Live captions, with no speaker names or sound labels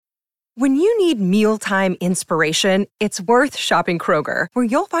When you need mealtime inspiration, it's worth shopping Kroger, where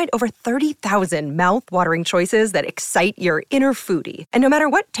you'll find over 30,000 mouth-watering choices that excite your inner foodie. And no matter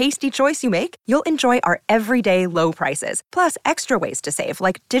what tasty choice you make, you'll enjoy our everyday low prices, plus extra ways to save,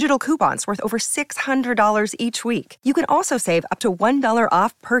 like digital coupons worth over $600 each week. You can also save up to $1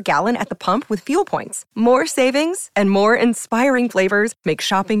 off per gallon at the pump with fuel points. More savings and more inspiring flavors make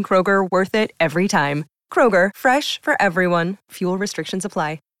shopping Kroger worth it every time. Kroger, fresh for everyone. Fuel restrictions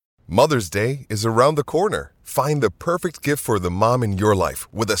apply. Mother's Day is around the corner. Find the perfect gift for the mom in your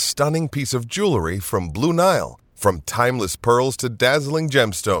life with a stunning piece of jewelry from Blue Nile. From timeless pearls to dazzling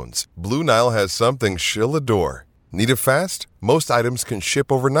gemstones, Blue Nile has something she'll adore. Need it fast? Most items can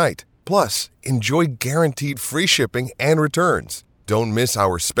ship overnight. Plus, enjoy guaranteed free shipping and returns. Don't miss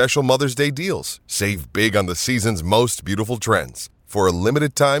our special Mother's Day deals. Save big on the season's most beautiful trends. For a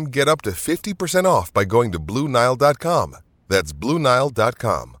limited time, get up to 50% off by going to BlueNile.com. That's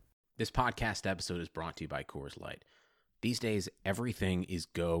BlueNile.com. This podcast episode is brought to you by Coors Light. These days, everything is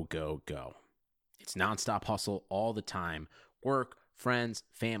go, go, go. It's nonstop hustle all the time. Work, friends,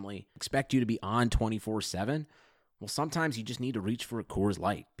 family, expect you to be on 24/7. Well, sometimes you just need to reach for a Coors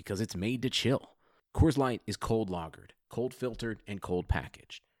Light because it's made to chill. Coors Light is cold lagered, cold filtered, and cold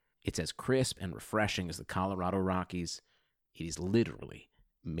packaged. It's as crisp and refreshing as the Colorado Rockies. It is literally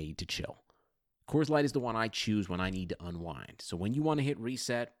made to chill. Coors Light is the one I choose when I need to unwind. So when you want to hit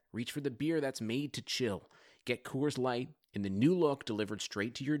reset, reach for the beer that's made to chill. Get Coors Light in the new look delivered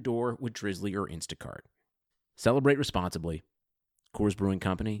straight to your door with Drizzly or Instacart. Celebrate responsibly. Coors Brewing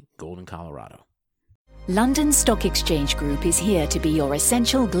Company, Golden, Colorado. London Stock Exchange Group is here to be your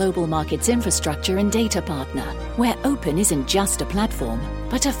essential global markets infrastructure and data partner, where open isn't just a platform,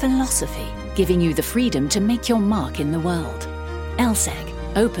 but a philosophy, giving you the freedom to make your mark in the world. LSEG.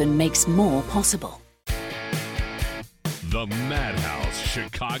 Open makes more possible. The Madhouse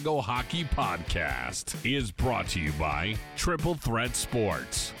Chicago Hockey Podcast is brought to you by Triple Threat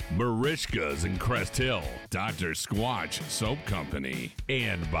Sports, Marishka's in Crest Hill, Dr. Squatch Soap Company,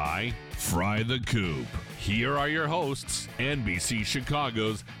 and by Fry the Coop. Here are your hosts, NBC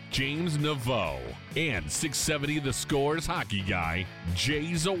Chicago's James Naveau and 670 The Score's hockey guy,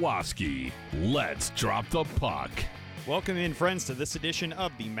 Jay Zawaski. Let's drop the puck. Welcome in, friends, to this edition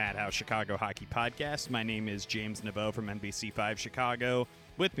of the Madhouse Chicago Hockey Podcast. My name is James Naveau from NBC5 Chicago.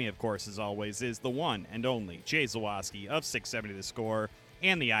 With me, of course, as always, is the one and only Jay Zawaski of 670 The Score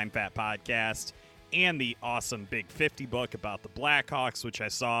and the I'm Fat Podcast and the awesome Big 50 book about the Blackhawks, which I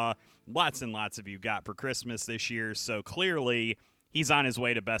saw lots and lots of you got for Christmas this year. So clearly, he's on his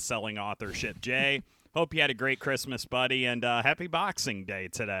way to best-selling authorship. Jay, hope you had a great Christmas, buddy, and happy Boxing Day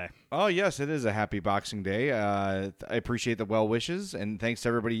today. Oh, yes, it is a happy Boxing Day. I appreciate the well wishes, and thanks to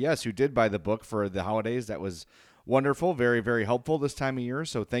everybody, yes, who did buy the book for the holidays. That was wonderful, very, very helpful this time of year,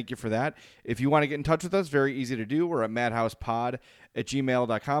 so thank you for that. If you want to get in touch with us, very easy to do. We're at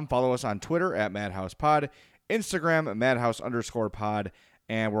madhousepod@gmail.com. Follow us on Twitter at madhousepod, Instagram at madhouse_pod,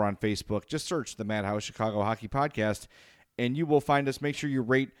 and we're on Facebook. Just search the Madhouse Chicago Hockey Podcast, and you will find us. Make sure you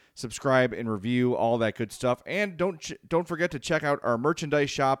rate, subscribe, and review, all that good stuff. And don't forget to check out our merchandise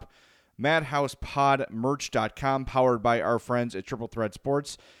shop, madhousepodmerch.com, powered by our friends at Triple Threat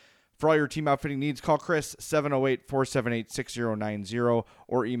Sports. For all your team outfitting needs, call Chris 708-478-6090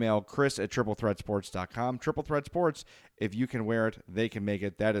 or email chris@triplethreatsports.com. Triple Threat Sports, if you can wear it, they can make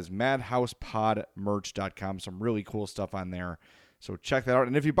it. That is madhousepodmerch.com. Some really cool stuff on there. So check that out.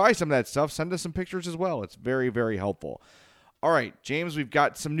 And if you buy some of that stuff, send us some pictures as well. It's very, very helpful. All right, James, we've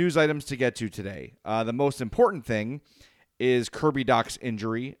got some news items to get to today. The most important thing is Kirby Dach's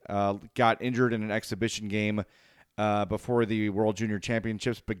injury. Got injured in an exhibition game before the World Junior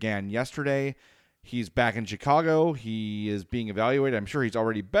Championships began yesterday. He's back in Chicago. He is being evaluated. I'm sure he's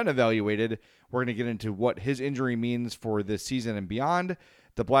already been evaluated. We're going to get into what his injury means for this season and beyond.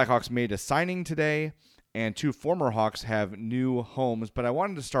 The Blackhawks made a signing today, and two former Hawks have new homes. But I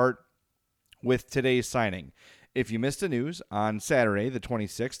wanted to start with today's signing. If you missed the news, on Saturday, the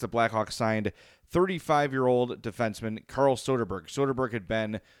 26th, the Blackhawks signed 35-year-old defenseman Carl Soderberg. Soderberg had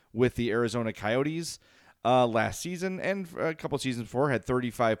been with the Arizona Coyotes last season and a couple seasons before, had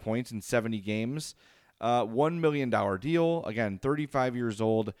 35 points in 70 games. $1 million deal, again, 35 years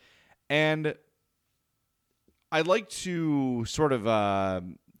old. And I like to sort of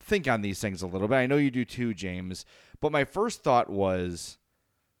think on these things a little bit. I know you do too, James. But my first thought was,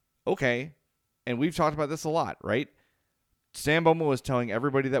 okay, and we've talked about this a lot, right? Sam Bowman was telling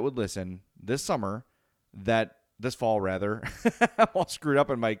everybody that would listen this fall, I'm all screwed up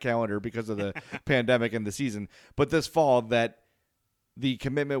in my calendar because of the pandemic and the season, but this fall that the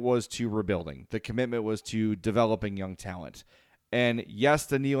commitment was to rebuilding. The commitment was to developing young talent. And yes,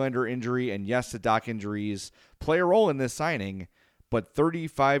 the Nylander injury and yes, the Doc injuries play a role in this signing, but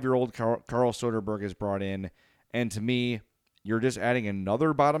 35-year-old Carl Soderberg is brought in, and to me, you're just adding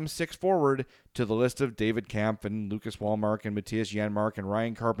another bottom six forward to the list of David Kampf and Lucas Wallmark and Matthias Janmark and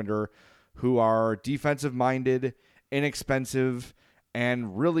Ryan Carpenter, who are defensive-minded, inexpensive,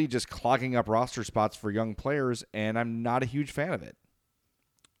 and really just clogging up roster spots for young players, and I'm not a huge fan of it.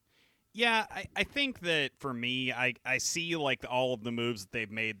 Yeah, I think that for me, I see like all of the moves that they've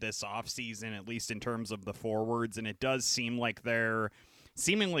made this offseason, at least in terms of the forwards, and it does seem like they're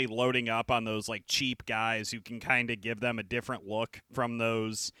seemingly loading up on those like cheap guys who can kind of give them a different look from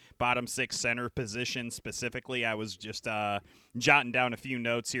those bottom six center positions specifically. I was just jotting down a few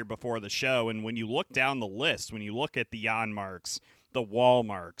notes here before the show, and when you look down the list, when you look at the Janmarks, the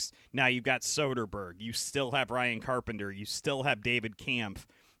Wallmarks, now you've got Soderberg, you still have Ryan Carpenter, you still have David Kampf,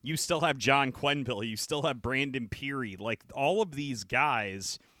 you still have John Quenneville. You still have Brandon Peary. Like, all of these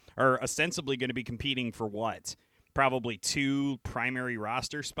guys are ostensibly going to be competing for what? Probably 2 primary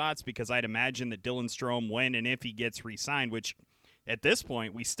roster spots, because I'd imagine that Dylan Strome, when and if he gets re-signed, which at this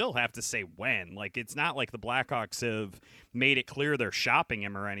point we still have to say when. Like, it's not like the Blackhawks have made it clear they're shopping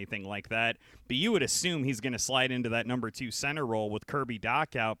him or anything like that, but you would assume he's going to slide into that number 2 center role with Kirby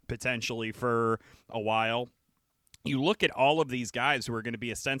Dach out potentially for a while. You look at all of these guys who are going to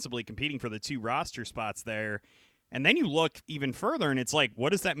be ostensibly competing for the 2 roster spots there, and then you look even further, and it's like,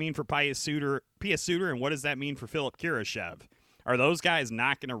 what does that mean for Pius Suter, and what does that mean for Philip Kurashev? Are those guys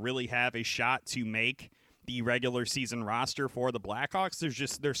not going to really have a shot to make the regular season roster for the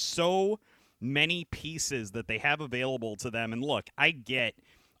Blackhawks? There's so many pieces that they have available to them, and look, I get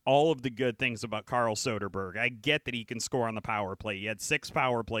all of the good things about Carl Soderberg. I get that he can score on the power play. He had 6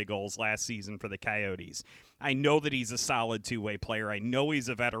 power play goals last season for the Coyotes. I know that he's a solid two-way player. I know he's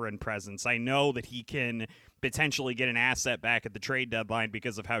a veteran presence. I know that he can potentially get an asset back at the trade deadline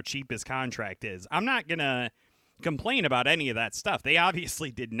because of how cheap his contract is. I'm not going to complain about any of that stuff. They obviously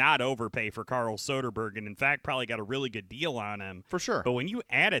did not overpay for Carl Soderberg, and in fact probably got a really good deal on him. For sure. But when you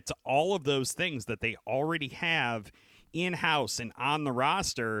add it to all of those things that they already have in-house and on the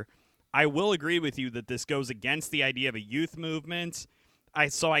roster, I will agree with you that this goes against the idea of a youth movement.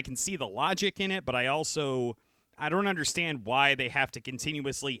 So I can see the logic in it, but I don't understand why they have to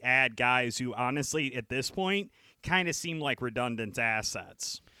continuously add guys who honestly at this point kind of seem like redundant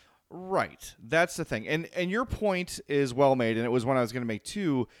assets. Right. That's the thing. And your point is well made, and it was one I was going to make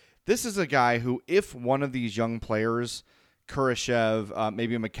too. This is a guy who, if one of these young players, Kurashev,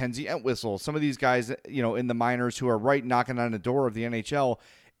 maybe a Mackenzie Entwistle, some of these guys, in the minors who are right knocking on the door of the NHL,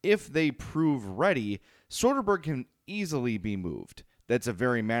 if they prove ready, Soderberg can easily be moved. That's a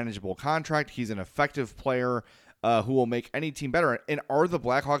very manageable contract. He's an effective player who will make any team better. And are the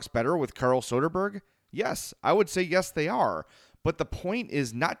Blackhawks better with Carl Soderberg? Yes, I would say yes, they are. But the point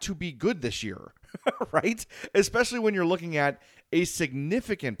is not to be good this year, right? Especially when you're looking at a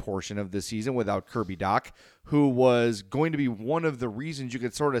significant portion of the season without Kirby Dach, who was going to be one of the reasons you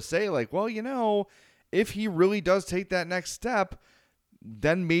could sort of say, like, well, if he really does take that next step,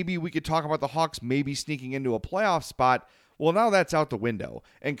 then maybe we could talk about the Hawks maybe sneaking into a playoff spot. Well, now that's out the window.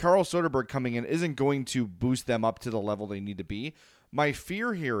 And Carl Soderberg coming in isn't going to boost them up to the level they need to be. My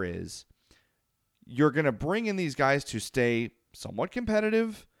fear here is you're going to bring in these guys to stay somewhat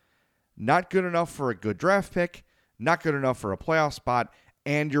competitive, not good enough for a good draft pick, not good enough for a playoff spot,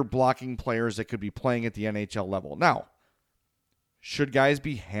 and you're blocking players that could be playing at the NHL level. Now, should guys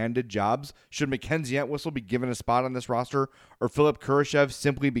be handed jobs? Should Mackenzie Entwistle be given a spot on this roster, or Philip Kurashev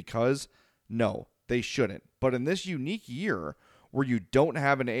simply because? No, they shouldn't. But in this unique year where you don't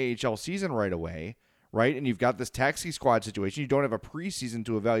have an AHL season right away, right, and you've got this taxi squad situation, you don't have a preseason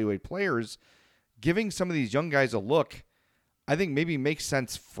to evaluate players, giving some of these young guys a look, I think maybe makes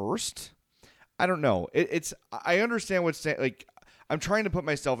sense first. I don't know. I understand I'm trying to put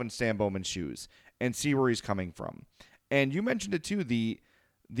myself in Stan Bowman's shoes and see where he's coming from. And you mentioned it too. The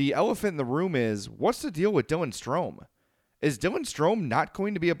elephant in the room is, what's the deal with Dylan Strome? Is Dylan Strome not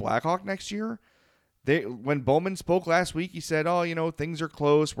going to be a Blackhawk next year? When Bowman spoke last week, he said, things are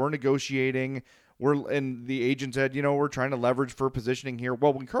close. We're negotiating. And the agent said, we're trying to leverage for positioning here.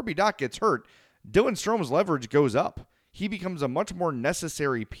 Well, when Kirby Dach gets hurt, Dylan Strome's leverage goes up. He becomes a much more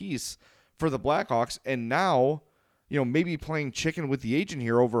necessary piece for the Blackhawks. And now, maybe playing chicken with the agent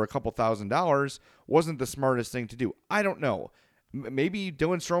here over a couple $1,000s wasn't the smartest thing to do. I don't know. Maybe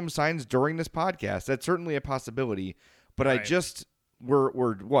Dylan Strome signs during this podcast. That's certainly a possibility. But right.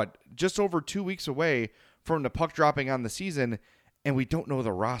 We're just over 2 weeks away from the puck dropping on the season, and we don't know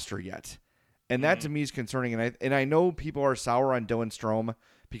the roster yet. And that to me is concerning. And I know people are sour on Dylan Strome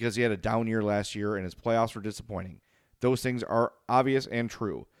because he had a down year last year and his playoffs were disappointing. Those things are obvious and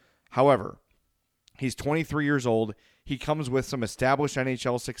true. However, he's 23 years old. He comes with some established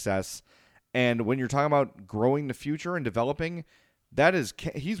NHL success. And when you're talking about growing the future and developing,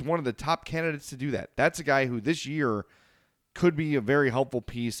 he's one of the top candidates to do that. That's a guy who this year could be a very helpful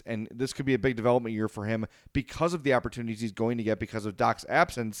piece, and this could be a big development year for him because of the opportunities he's going to get because of Doc's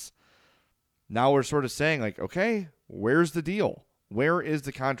absence. Now we're sort of saying, like, okay, where's the deal? Where is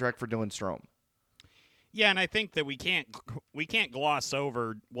the contract for Dylan Strome? Yeah, and I think that we can't gloss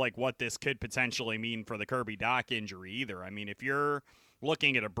over like what this could potentially mean for the Kirby Dach injury either. I mean, if you're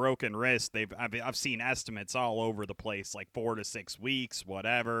looking at a broken wrist, I've seen estimates all over the place, like 4 to 6 weeks,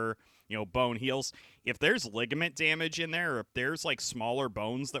 whatever, bone heals. If there's ligament damage in there, or if there's like smaller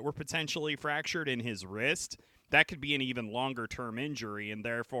bones that were potentially fractured in his wrist, that could be an even longer term injury. And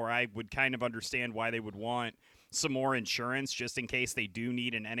therefore I would kind of understand why they would want some more insurance just in case they do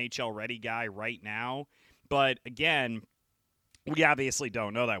need an NHL ready guy right now. But again, we obviously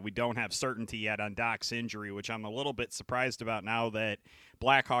don't know that. We don't have certainty yet on Doc's injury, which I'm a little bit surprised about now that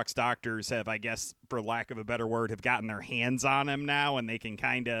Blackhawks doctors have, I guess, for lack of a better word, have gotten their hands on him now, and they can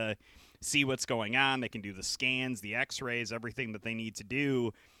kind of see what's going on. They can do the scans, the x-rays, everything that they need to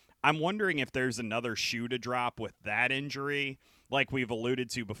do. I'm wondering if there's another shoe to drop with that injury. Like we've alluded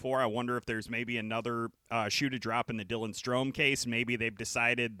to before, I wonder if there's maybe another shoe to drop in the Dylan Strome case. Maybe they've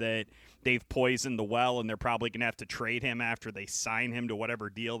decided that they've poisoned the well and they're probably going to have to trade him after they sign him to whatever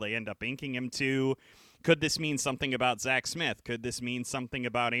deal they end up inking him to. Could this mean something about Zach Smith? Could this mean something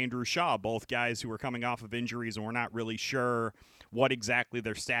about Andrew Shaw? Both guys who are coming off of injuries and we're not really sure what exactly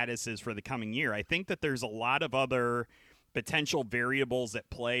their status is for the coming year. I think that there's a lot of other potential variables at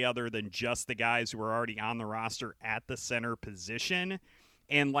play other than just the guys who are already on the roster at the center position.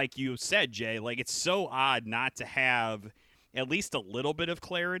 And like you said, Jay, like it's so odd not to have at least a little bit of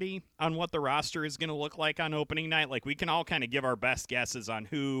clarity on what the roster is going to look like on opening night. Like we can all kind of give our best guesses on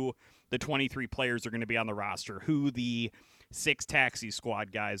who the 23 players are going to be on the roster, who the 6 taxi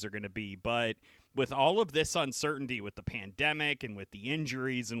squad guys are going to be. But with all of this uncertainty with the pandemic and with the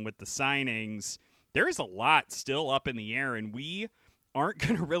injuries and with the signings, there is a lot still up in the air, and we aren't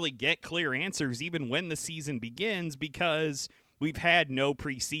going to really get clear answers even when the season begins because we've had no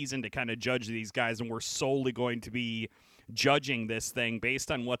preseason to kind of judge these guys, and we're solely going to be judging this thing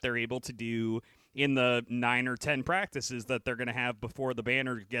based on what they're able to do in the 9 or 10 practices that they're going to have before the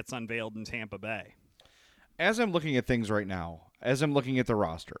banner gets unveiled in Tampa Bay. As I'm looking at things right now, as I'm looking at the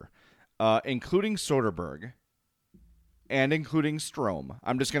roster, including Soderberg, and including Strome.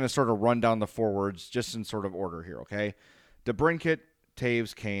 I'm just going to sort of run down the forwards just in sort of order here, okay? DeBrincat,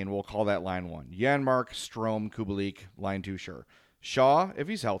 Taves, Kane, we'll call that line 1. Janmark, Strome, Kubalik, line 2, sure. Shaw, if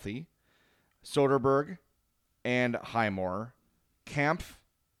he's healthy. Soderberg and Highmore. Kampf,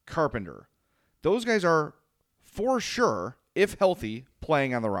 Carpenter. Those guys are, for sure, if healthy,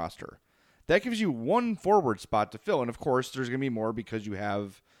 playing on the roster. That gives you one forward spot to fill, and of course, there's going to be more because you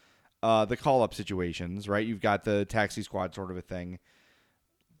have the call-up situations, right? You've got the taxi squad sort of a thing.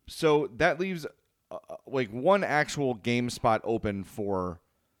 So that leaves like one actual game spot open for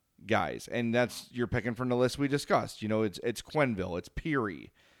guys. And that's, you're picking from the list we discussed. It's Quenneville, it's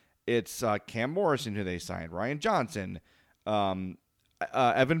Peary, it's Cam Morrison, who they signed, Ryan Johnson, Evan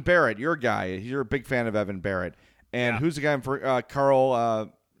Barrett, your guy. You're a big fan of Evan Barrett. And who's the guy for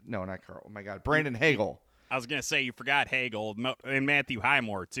Brandon Hagel. I was going to say, you forgot Hagel and Matthew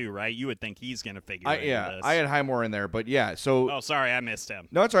Highmore, too, right? You would think he's going to figure into this. I had Highmore in there, but yeah. So, oh, sorry, I missed him.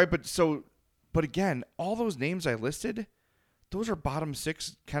 No, it's all right. But again, all those names I listed, those are bottom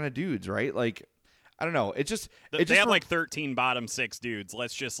 6 kind of dudes, right? Like, I don't know. They have like 13 bottom 6 dudes.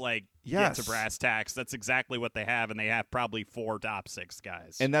 Let's just get to brass tacks. That's exactly what they have, and they have probably 4 top 6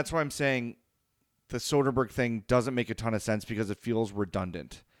 guys. And that's why I'm saying the Soderberg thing doesn't make a ton of sense because it feels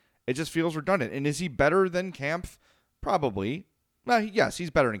redundant. It just feels redundant. And is he better than Kampf? Probably. Well, yes, he's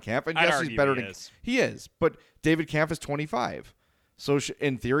better than Kampf. And yes, he's better than he is. But David Kampf is 25. So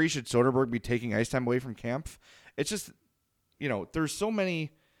in theory, should Soderberg be taking ice time away from Kampf? It's just, there's so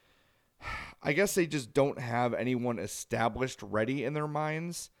many. I guess they just don't have anyone established ready in their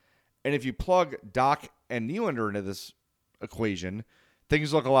minds. And if you plug Dach and Nylander into this equation,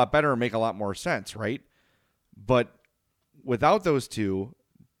 things look a lot better and make a lot more sense, right? But without those two,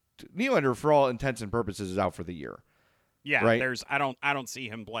 Nylander, for all intents and purposes, is out for the year. Yeah, right? I don't see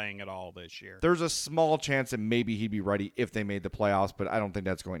him playing at all this year. There's a small chance that maybe he'd be ready if they made the playoffs, but I don't think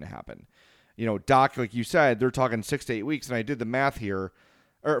that's going to happen. Dach, like you said, they're talking 6 to 8 weeks, and I did the math here,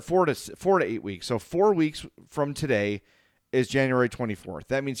 or 4 to 8 weeks. So 4 weeks from today is January 24th.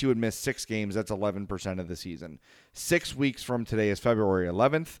 That means he would miss 6 games. That's 11% of the season. 6 weeks from today is February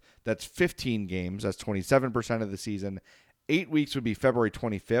 11th. That's 15 games. That's 27% of the season. 8 weeks would be February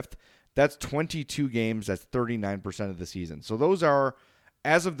 25th. That's 22 games. That's 39% of the season. So those are,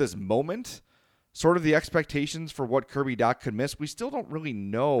 as of this moment, sort of the expectations for what Kirby Dach could miss. We still don't really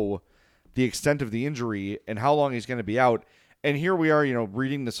know the extent of the injury and how long he's going to be out. And here we are,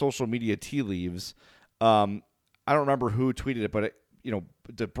 reading the social media tea leaves. I don't remember who tweeted it, but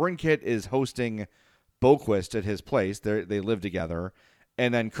DeBrincat is hosting Boqvist at his place. They live together.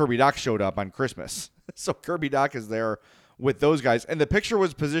 And then Kirby Dach showed up on Christmas. So Kirby Dach is there with those guys. And the picture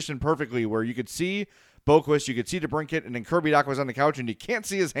was positioned perfectly where you could see Boqvist, you could see DeBrincat, and then Kirby Dach was on the couch, and you can't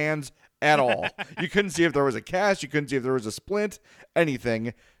see his hands at all. You couldn't see if there was a cast. You couldn't see if there was a splint,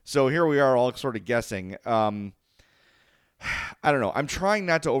 anything. So here we are all sort of guessing. I don't know. I'm trying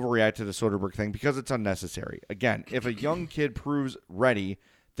not to overreact to the Soderberg thing because it's unnecessary. Again, if a young kid proves ready,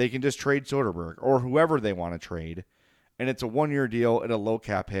 they can just trade Soderberg or whoever they want to trade. And it's a 1-year deal at a low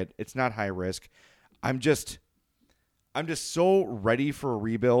cap hit. It's not high risk. I'm just so ready for a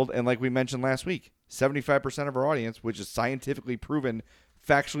rebuild. And like we mentioned last week, 75% of our audience, which is scientifically proven,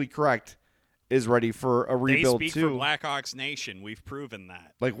 factually correct, is ready for a rebuild too. They speak for Blackhawks Nation. We've proven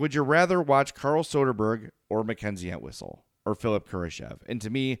that. Like, would you rather watch Carl Soderberg or Mackenzie Entwistle or Philip Kurashev? And to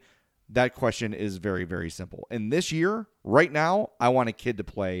me, that question is very, very simple. And this year, right now, I want a kid to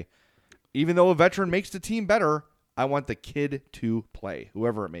play. Even though a veteran makes the team better, I want the kid to play,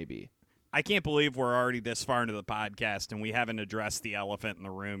 whoever it may be. I can't believe we're already this far into the podcast and we haven't addressed the elephant in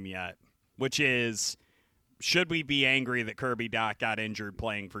the room yet, which is, should we be angry that Kirby Dach got injured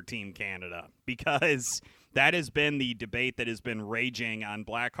playing for Team Canada? Because that has been the debate that has been raging on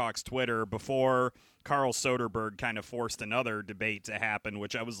Blackhawks Twitter before Carl Soderberg kind of forced another debate to happen,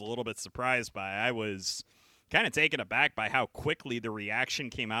 which I was a little bit surprised by. I was kind of taken aback by how quickly the reaction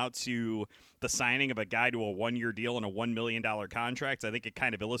came out to the signing of a guy to a 1-year deal and a $1 million contract. I think it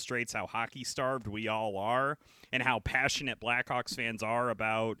kind of illustrates how hockey-starved we all are and how passionate Blackhawks fans are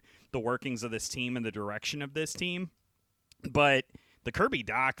about the workings of this team and the direction of this team. But the Kirby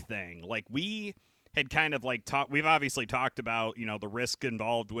Dach thing, like, we had kind of like we've obviously talked about, the risk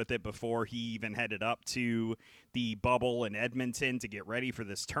involved with it before he even headed up to the bubble in Edmonton to get ready for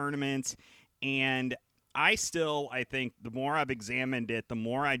this tournament. And I think the more I've examined it, the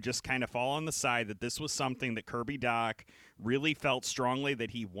more I just kind of fall on the side that this was something that Kirby Dach really felt strongly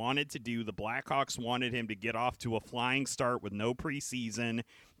that he wanted to do. The Blackhawks wanted him to get off to a flying start with no preseason.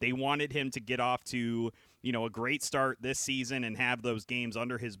 They wanted him to get off to, a great start this season and have those games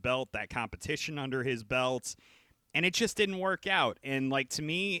under his belt, that competition under his belt. And it just didn't work out. And, to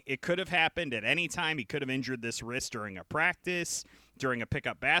me, it could have happened at any time. He could have injured this wrist during a practice, during a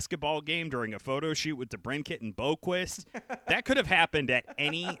pickup basketball game, during a photo shoot with DeBrincat and Boqvist. That could have happened at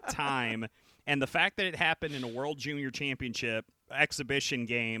any time. And the fact that it happened in a World Junior Championship exhibition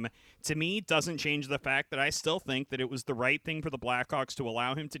game, to me, doesn't change the fact that I still think that it was the right thing for the Blackhawks to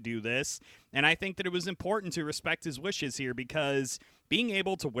allow him to do this. And I think that it was important to respect his wishes here because being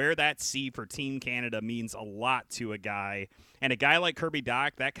able to wear that C for Team Canada means a lot to a guy. And a guy like Kirby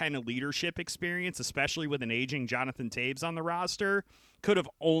Dach, that kind of leadership experience, especially with an aging Jonathan Toews on the roster, could have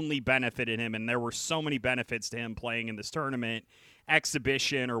only benefited him. And there were so many benefits to him playing in this tournament,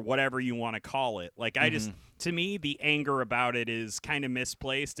 exhibition, or whatever you want to call it. To me, the anger about it is kind of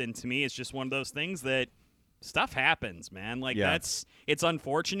misplaced. And to me, it's just one of those things that stuff happens, man. It's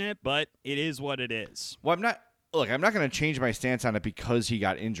unfortunate, but it is what it is. Well, I'm not going to change my stance on it because he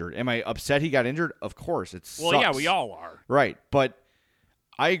got injured. Am I upset he got injured? Of course. It sucks. Well, yeah, we all are. Right. But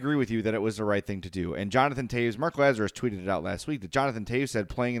I agree with you that it was the right thing to do. And Jonathan Toews, Mark Lazarus tweeted it out last week, that Jonathan Toews said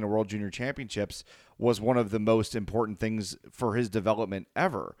playing in the World Junior Championships was one of the most important things for his development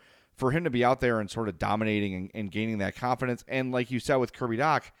ever. For him to be out there and sort of dominating and gaining that confidence. And like you said with Kirby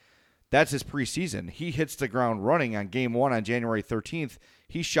Dach, that's his preseason. He hits the ground running on Game 1 on January 13th.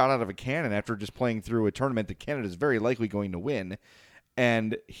 He shot out of a cannon after just playing through a tournament that Canada is very likely going to win.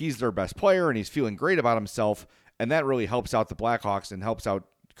 And he's their best player, and he's feeling great about himself. And that really helps out the Blackhawks and helps out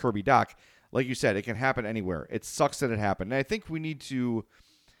Kirby Dach. Like you said, it can happen anywhere. It sucks that it happened. And I think we need to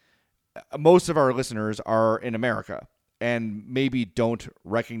 – most of our listeners are in America and maybe don't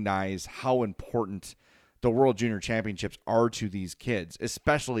recognize how important the World Junior Championships are to these kids,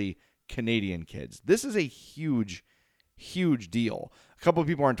 especially Canadian kids. This is a huge, huge deal. A couple of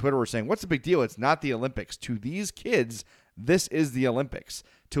people on Twitter were saying, what's the big deal? It's not the Olympics. To these kids, this is the Olympics.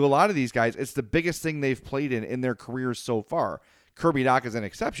 To a lot of these guys, it's the biggest thing they've played in their careers so far. Kirby Dach is an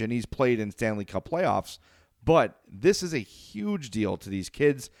exception. He's played in Stanley Cup playoffs, but this is a huge deal to these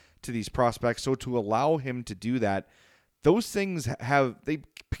kids, to these prospects. So to allow him to do that, those things they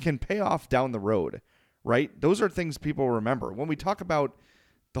can pay off down the road, right? Those are things people remember. When we talk about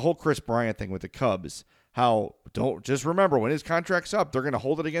the whole Chris Bryant thing with the Cubs, how don't just remember when his contract's up, they're going to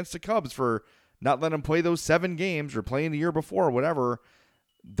hold it against the Cubs for not letting him play those 7 games or playing the year before or whatever.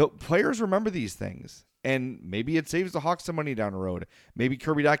 The players remember these things, and maybe it saves the Hawks some money down the road. Maybe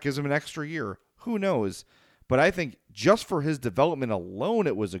Kirby Dach gives him an extra year. Who knows? But I think just for his development alone,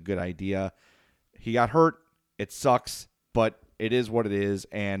 it was a good idea. He got hurt. It sucks, but it is what it is.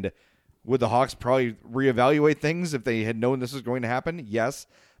 And would the Hawks probably reevaluate things if they had known this was going to happen? Yes.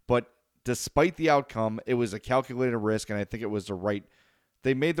 But despite the outcome, it was a calculated risk, and I think it was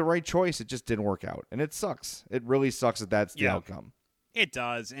they made the right choice. It just didn't work out. And it sucks. It really sucks that that's the outcome. It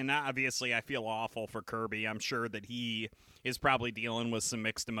does, and obviously I feel awful for Kirby. I'm sure that he is probably dealing with some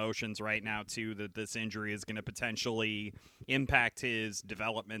mixed emotions right now, too, that this injury is going to potentially impact his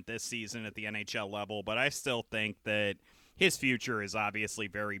development this season at the NHL level. But I still think that his future is obviously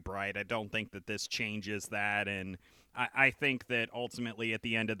very bright. I don't think that this changes that, and I think that ultimately at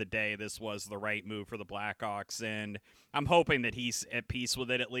the end of the day, this was the right move for the Blackhawks, and I'm hoping that he's at peace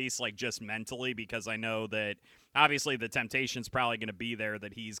with it, at least, like, just mentally, because I know that obviously the temptation's probably going to be there,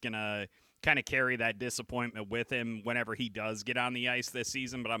 that he's going to kind of carry that disappointment with him whenever he does get on the ice this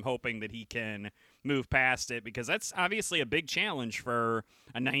season, but I'm hoping that he can move past it, because that's obviously a big challenge for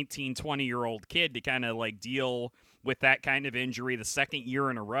a 19, 20-year-old kid to kind of, like, deal with that kind of injury the second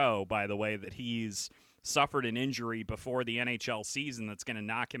year in a row, by the way, that he's suffered an injury before the NHL season that's going to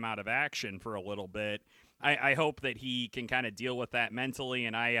knock him out of action for a little bit. I hope that he can kind of deal with that mentally,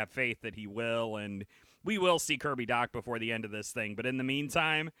 and I have faith that he will, and we will see Kirby Dach before the end of this thing. But in the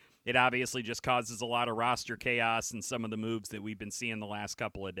meantime, it obviously just causes a lot of roster chaos and some of the moves that we've been seeing the last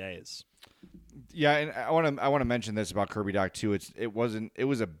couple of days. Yeah, and I want to mention this about Kirby Dach too. It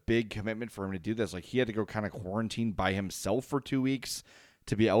was a big commitment for him to do this. Like, he had to go kind of quarantine by himself for 2 weeks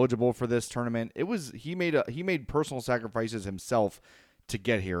to be eligible for this tournament. He made personal sacrifices himself to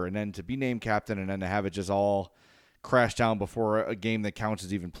get here, and then to be named captain, and then to have it just all crash down before a game that counts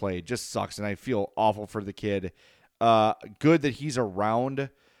is even played just sucks. And I feel awful for the kid. Good that he's around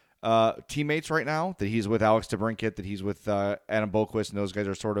teammates right now, that he's with Alex DeBrincat, that he's with Adam Boqvist, and those guys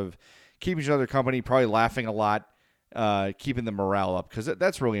are sort of keeping each other company, probably laughing a lot, keeping the morale up, because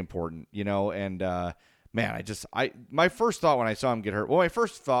that's really important, you know. And man, my first thought when I saw him get hurt, my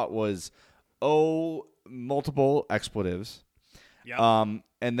first thought was, multiple expletives. Yep.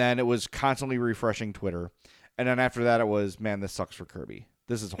 And then it was constantly refreshing Twitter. And then after that, it was, man, this sucks for Kirby.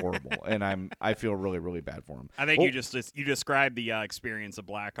 This is horrible, and I feel really, really bad for him. I think you described the experience of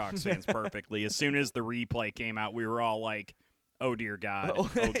Blackhawks fans perfectly. As soon as the replay came out, we were all like, "Oh dear God!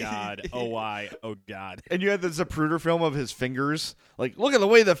 Oh God! Oh why! Oh God!" And you had the Zapruder film of his fingers. Like, look at the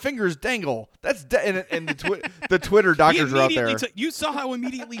way the fingers dangle. That's and the Twitter doctors are out there. You saw how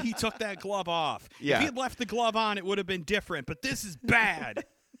immediately he took that glove off. Yeah. If he had left the glove on, it would have been different. But this is bad.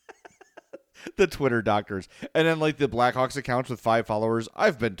 The Twitter doctors. And then, like, the Blackhawks accounts with 5 followers,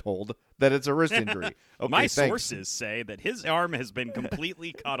 I've been told that it's a wrist injury. Okay, My thanks. sources say that his arm has been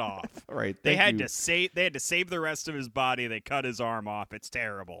completely cut off. All right. They had to save the rest of his body. They cut his arm off. It's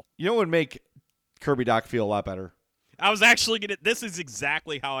terrible. You know what would make Kirby Dach feel a lot better? I was actually this is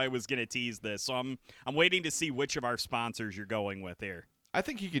exactly how I was gonna tease this. So I'm waiting to see which of our sponsors you're going with here. I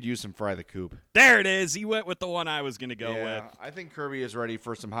think he could use some Fry the Coop. There it is. He went with the one I was going to go with. I think Kirby is ready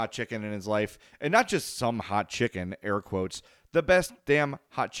for some hot chicken in his life. And not just some hot chicken, air quotes, the best damn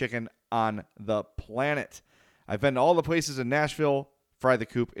hot chicken on the planet. I've been to all the places in Nashville. Fry the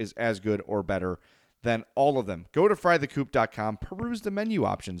Coop is as good or better than all of them. Go to frythecoop.com. Peruse the menu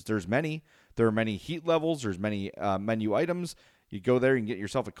options. There's many. There are many heat levels. There's many menu items. You go there and get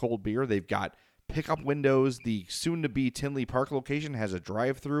yourself a cold beer. They've got pickup windows. The soon-to-be Tinley Park location has a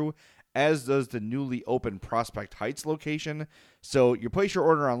drive-through, as does the newly opened Prospect Heights location. So you place your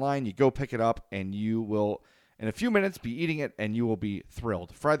order online, you go pick it up, and you will, in a few minutes, be eating it, and you will be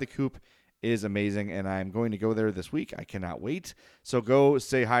thrilled. Fry the Coop is amazing, and I'm going to go there this week. I cannot wait. So go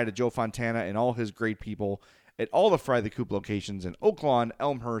say hi to Joe Fontana and all his great people at all the Fry the Coop locations in Oak Lawn,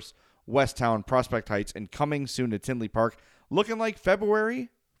 Elmhurst, Westtown, Prospect Heights, and coming soon to Tinley Park. Looking like February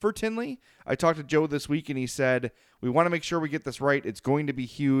for Tinley. I talked to Joe this week, and he said, we want to make sure we get this right. It's going to be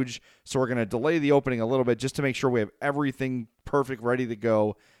huge, so we're going to delay the opening a little bit just to make sure we have everything perfect, ready to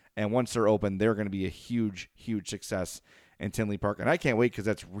go. And once they're open, they're going to be a huge, huge success in Tinley Park. And I can't wait because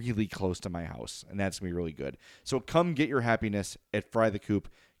that's really close to my house, and that's going to be really good. So come get your happiness at Fry the Coop.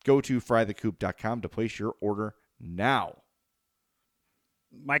 Go to frythecoop.com to place your order now.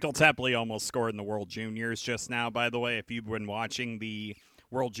 Michael Tepley almost scored in the World Juniors just now, by the way. If you've been watching the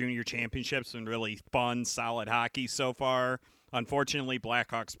World Junior Championships been really fun, solid hockey so far. Unfortunately,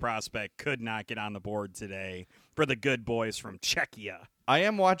 Blackhawks prospect could not get on the board today for the good boys from Czechia. I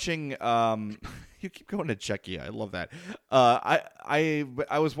am watching. You keep going to Czechia. I love that.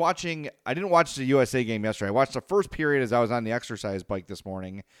 I was watching. I didn't watch the USA game yesterday. I watched the first period as I was on the exercise bike this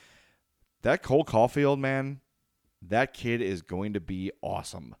morning. That Cole Caulfield, man, that kid is going to be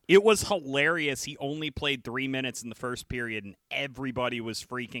awesome. It was hilarious. He only played 3 minutes in the first period, and everybody was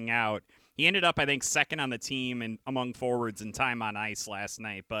freaking out. He ended up, I think, second on the team and among forwards in time on ice last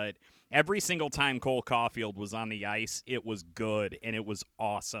night. But every single time Cole Caulfield was on the ice, it was good and it was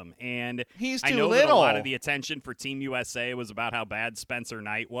awesome. And he's I too know little. that a lot of the attention for Team USA was about how bad Spencer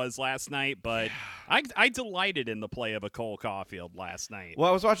Knight was last night, but I delighted in the play of a Cole Caulfield last night. Well,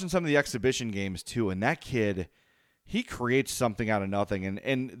 I was watching some of the exhibition games too, and that kid, he creates something out of nothing.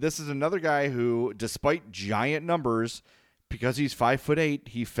 And this is another guy who, despite giant numbers, because he's 5'8",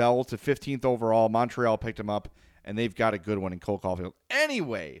 he fell to 15th overall. Montreal picked him up, and they've got a good one in Cole Caulfield.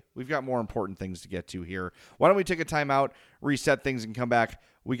 Anyway, we've got more important things to get to here. Why don't we take a timeout, reset things, and come back?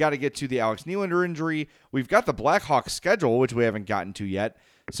 We got to get to the Alex Nylander injury. We've got the Blackhawks schedule, which we haven't gotten to yet.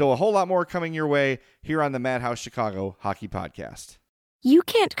 So a whole lot more coming your way here on the Madhouse Chicago Hockey Podcast. You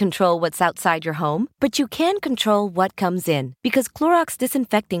can't control what's outside your home, but you can control what comes in. Because Clorox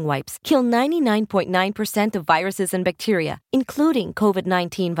disinfecting wipes kill 99.9% of viruses and bacteria, including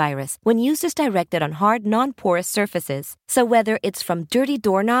COVID-19 virus, when used as directed on hard, non-porous surfaces. So whether it's from dirty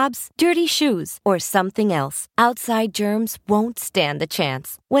doorknobs, dirty shoes, or something else, outside germs won't stand a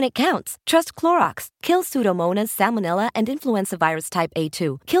chance. When it counts, trust Clorox. Kill Pseudomonas, Salmonella, and influenza virus type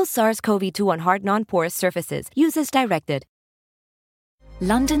A2. Kill SARS-CoV-2 on hard, non-porous surfaces. Use as directed.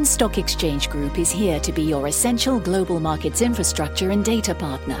 London Stock Exchange Group is here to be your essential global markets infrastructure and data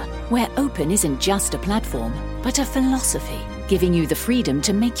partner, where open isn't just a platform, but a philosophy, giving you the freedom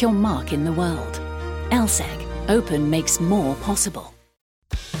to make your mark in the world. LSEG. Open makes more possible.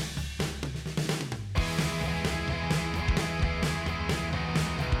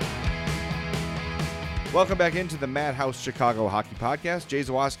 Welcome back into the Madhouse Chicago Hockey Podcast. Jay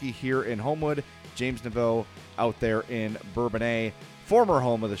Zawaski here in Homewood. James Naveau out there in Bourbonnais, former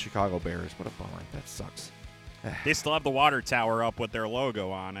home of the Chicago Bears. What a bummer. That sucks. They still have the water tower up with their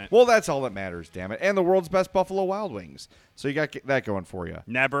logo on it. Well, that's all that matters, damn it. And the world's best Buffalo Wild Wings. So you got that going for you.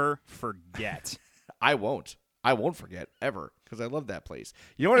 Never forget. I won't. I won't forget, ever, because I love that place.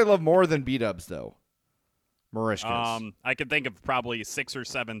 You know what I love more than B-dubs, though? Marishkas. I can think of probably 6 or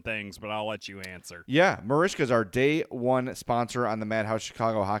 7 things, but I'll let you answer. Yeah, Marishkas, our day one sponsor on the Madhouse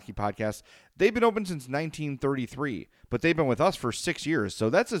Chicago Hockey Podcast. They've been open since 1933, but they've been with us for 6 years, so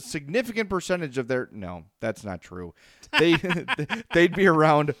that's a significant percentage of their... No, that's not true. They'd be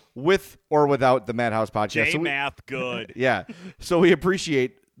around with or without the Madhouse Podcast. J-Math, good. Yeah, so we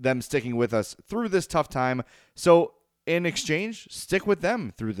appreciate them sticking with us through this tough time. So in exchange, stick with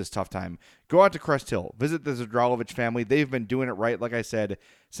them through this tough time. Go out to Crest Hill. Visit the Zadralovich family. They've been doing it right, like I said,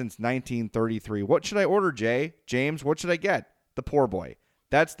 since 1933. What should I order, Jay? James, what should I get? The Poor Boy.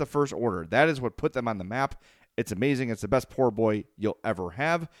 That's the first order. That is what put them on the map. It's amazing. It's the best Poor Boy you'll ever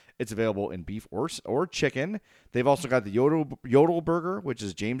have. It's available in beef or chicken. They've also got the Yodel Burger, which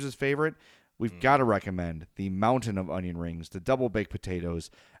is James's favorite. We've got to recommend the mountain of onion rings, the double baked potatoes.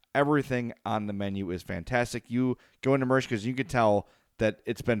 Everything on the menu is fantastic. You go into Marishkas, you can tell that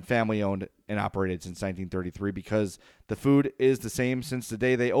it's been family owned and operated since 1933 because the food is the same since the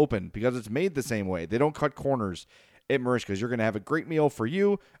day they opened, because it's made the same way. They don't cut corners at Marishkas. You're going to have a great meal for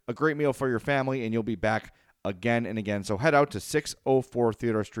you, a great meal for your family, and you'll be back again and again. So head out to 604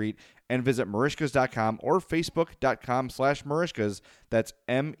 Theodore Street and visit Marishkas.com or Facebook.com/Marishkas. That's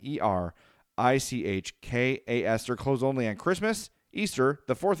MERICHKAS. They're closed only on Christmas, Easter,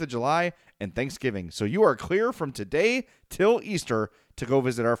 the 4th of July, and Thanksgiving. So you are clear from today till Easter to go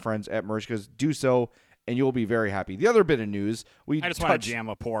visit our friends at Marishkas. Do so, and you'll be very happy. The other bit of news, I just want to jam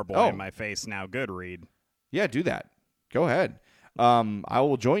a Poor Boy in my face now. Good read. Yeah, do that. Go ahead. I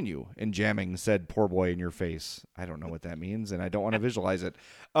will join you in jamming said Poor Boy in your face. I don't know what that means, and I don't want to visualize it.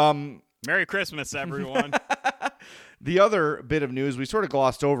 Merry Christmas, everyone. The other bit of news, we sort of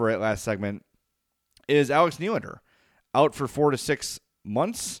glossed over it last segment, is Alex Nylander. Out for 4 to 6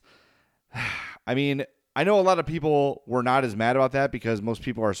 months. I mean, I know a lot of people were not as mad about that because most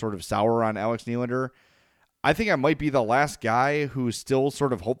people are sort of sour on Alex Nylander. I think I might be the last guy who's still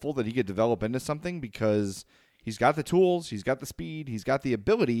sort of hopeful that he could develop into something because he's got the tools, he's got the speed, he's got the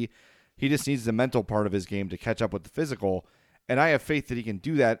ability. He just needs the mental part of his game to catch up with the physical. And I have faith that he can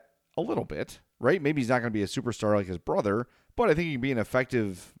do that a little bit, right? Maybe he's not going to be a superstar like his brother, but I think he can be an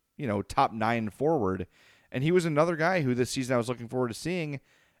effective, top 9 forward. And he was another guy who this season I was looking forward to seeing,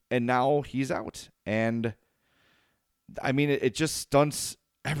 and now he's out. And, I mean, it just stunts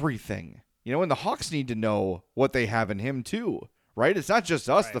everything. You know, and the Hawks need to know what they have in him too, right? It's not just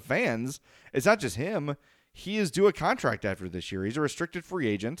us, the fans. It's not just him. He is due a contract after this year. He's a restricted free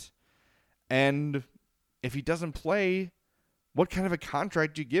agent. And if he doesn't play, what kind of a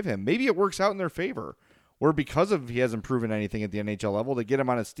contract do you give him? Maybe it works out in their favor, where because of he hasn't proven anything at the NHL level, they get him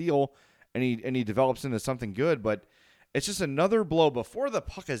on a steal and he develops into something good. But it's just another blow before the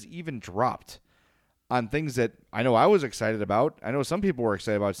puck has even dropped on things that I know I was excited about. I know some people were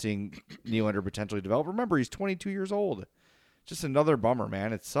excited about seeing Nylander potentially develop. Remember, he's 22 years old. Just another bummer,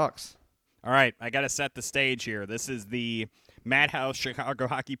 man. It sucks. All right, I got to set the stage here. This is the Madhouse Chicago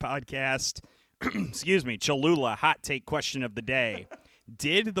Hockey Podcast. Excuse me, Cholula hot take question of the day.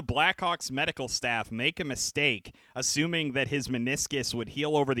 Did the Blackhawks medical staff make a mistake assuming that his meniscus would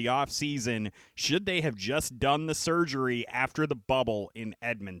heal over the offseason? Should they have just done the surgery after the bubble in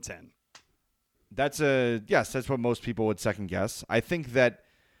Edmonton? That's what most people would second guess. I think that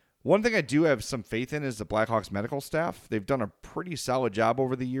one thing I do have some faith in is the Blackhawks medical staff. They've done a pretty solid job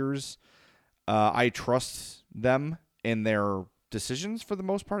over the years. I trust them in their decisions for the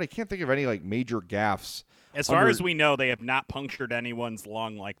most part. I can't think of any major gaffes. As far as we know, they have not punctured anyone's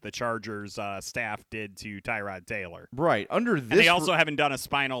lung like the Chargers staff did to Tyrod Taylor. Right. And they also haven't done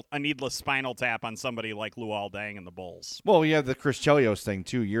a needless spinal tap on somebody like Luol Deng and the Bulls. Well, we had the Chris Chelios thing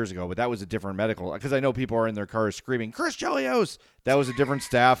 2 years ago, but that was a different medical. Because I know people are in their cars screaming, Chris Chelios! That was a different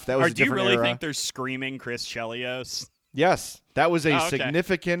staff. That was a different era. Do you really think they're screaming Chris Chelios? Yes. That was a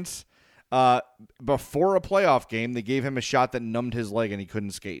significant... before a playoff game, they gave him a shot that numbed his leg and he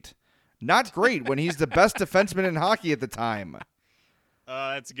couldn't skate. Not great when he's the best defenseman in hockey at the time.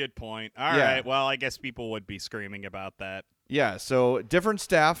 That's a good point. All right. Well, I guess people would be screaming about that. Yeah, so different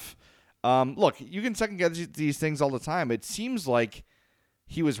staff. Look, you can second guess these things all the time. It seems like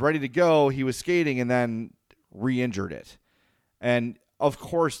he was ready to go, he was skating, and then re-injured it. And, of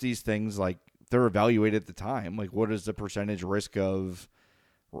course, these things, they're evaluated at the time. What is the percentage risk of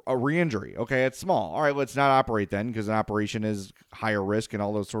a re-injury? Okay, it's small. All right, let's not operate then, because an operation is higher risk and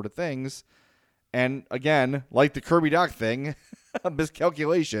all those sort of things. And again, like the Kirby Dach thing, a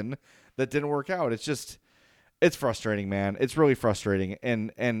miscalculation that didn't work out. It's frustrating, man. It's really frustrating.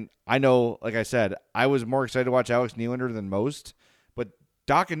 And I know, like I said, I was more excited to watch Alex Nylander than most, but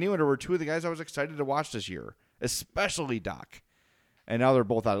Dach and Nylander were two of the guys I was excited to watch this year, especially Dach. And now they're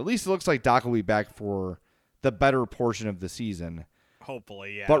both out. At least it looks like Dach will be back for the better portion of the season.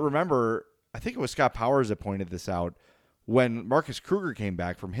 Hopefully, yeah. But remember, I think it was Scott Powers that pointed this out. When Marcus Kruger came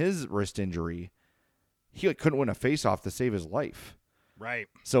back from his wrist injury, he couldn't win a faceoff to save his life. Right.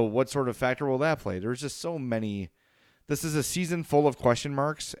 So what sort of factor will that play? There's just so many. This is a season full of question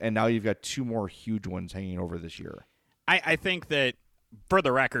marks, and now you've got two more huge ones hanging over this year. I think that, for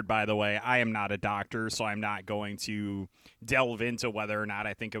the record, by the way, I am not a doctor, so I'm not going to delve into whether or not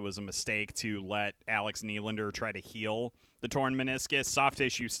I think it was a mistake to let Alex Nylander try to heal the torn meniscus. Soft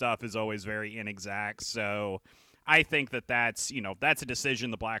tissue stuff is always very inexact, so I think that's a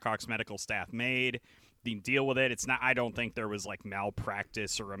decision the Blackhawks medical staff made. They deal with it. It's not. I don't think there was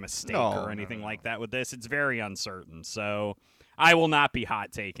malpractice or a mistake or anything like that with this. It's very uncertain, so I will not be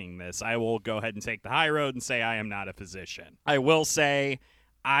hot taking this. I will go ahead and take the high road and say I am not a physician. I will say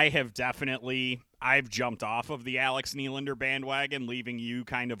I've jumped off of the Alex Nylander bandwagon, leaving you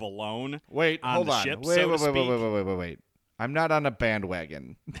kind of alone. Wait, hold on. Ship, Wait. I'm not on a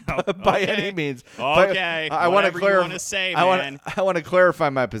bandwagon by any means. Okay. I want to clarify. You want to say, man. I want to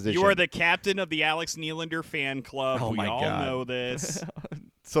clarify my position. You are the captain of the Alex Nylander fan club. Oh, we all know this.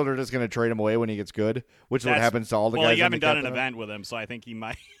 So they're just going to trade him away when he gets good, which is what happens to all the guys. Well, you haven't done an event with him, so I think he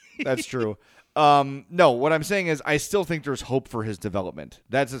might. That's true. No, what I'm saying is I still think there's hope for his development.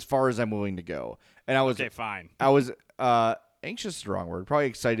 That's as far as I'm willing to go. And I was fine. I was anxious is the wrong word. Probably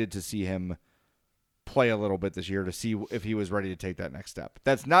excited to see him play a little bit this year to see if he was ready to take that next step.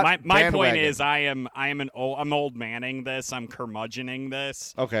 That's not my point is I'm old manning this. I'm curmudgeoning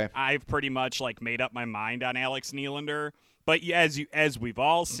this. Okay. I've pretty much made up my mind on Alex Nylander. But as we've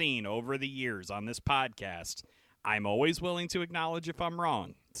all seen over the years on this podcast, I'm always willing to acknowledge if I'm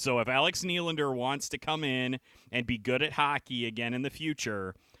wrong. So if Alex Nylander wants to come in and be good at hockey again in the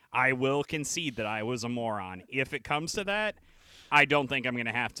future, I will concede that I was a moron. If it comes to that, I don't think I'm going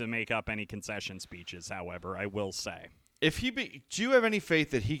to have to make up any concession speeches, however, I will say. Do you have any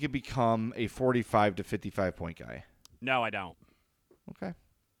faith that he could become a 45 to 55 point guy? No, I don't. Okay.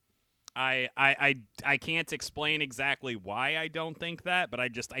 I can't explain exactly why I don't think that, but I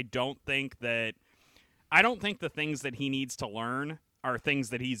don't think the things that he needs to learn are things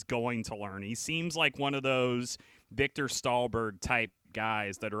that he's going to learn. He seems like one of those Victor Stahlberg type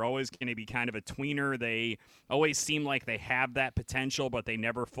guys that are always going to be kind of a tweener. They always seem like they have that potential, but they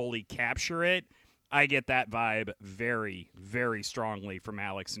never fully capture it. I get that vibe very, very strongly from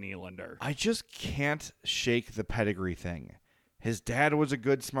Alex Nylander. I just can't shake the pedigree thing. His dad was a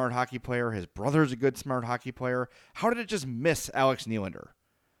good, smart hockey player. His brother's a good, smart hockey player. How did it just miss Alex Nylander?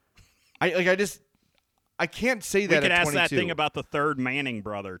 I can't say that. We could at ask 22. that thing about the third Manning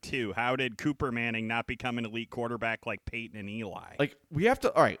brother too. How did Cooper Manning not become an elite quarterback like Peyton and Eli? Like, we have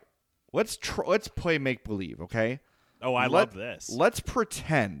to. All right, let's play make believe. Okay. Oh, I love this. Let's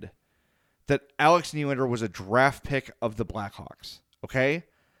pretend that Alex Nylander was a draft pick of the Blackhawks. Okay,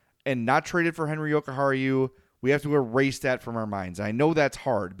 and not traded for Henry Jokiharju. We have to erase that from our minds. I know that's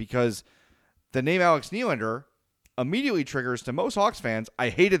hard because the name Alex Nylander immediately triggers to most Hawks fans. I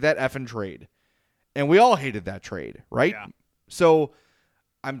hated that effing trade. And we all hated that trade, right? Yeah. So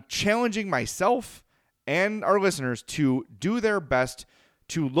I'm challenging myself and our listeners to do their best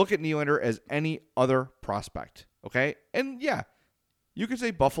to look at Nylander as any other prospect, okay? And yeah, you could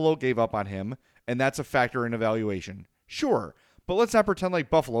say Buffalo gave up on him, and that's a factor in evaluation. Sure, but let's not pretend like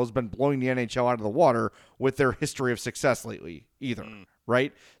Buffalo's been blowing the NHL out of the water with their history of success lately either,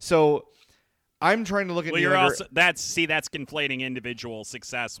 right? So I'm trying to look at Nylander. That's conflating individual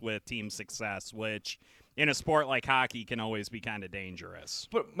success with team success, which in a sport like hockey can always be kind of dangerous.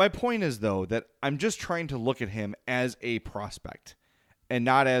 But my point is, though, that I'm just trying to look at him as a prospect and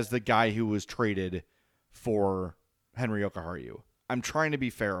not as the guy who was traded for Henry Jokiharju. I'm trying to be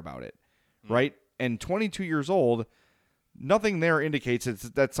fair about it, right? And 22 years old, nothing there indicates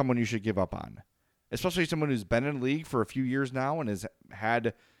that's someone you should give up on, especially someone who's been in the league for a few years now and has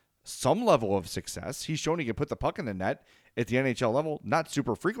had some level of success. He's shown he can put the puck in the net at the NHL level, not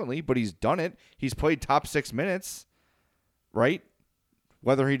super frequently, but he's done it. He's played top 6 minutes, right?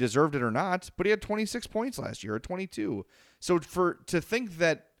 Whether he deserved it or not, but he had 26 points last year, or 22. So to think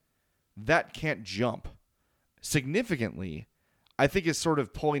that can't jump significantly, I think is sort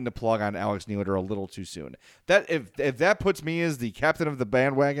of pulling the plug on Alex Nylander a little too soon. That if that puts me as the captain of the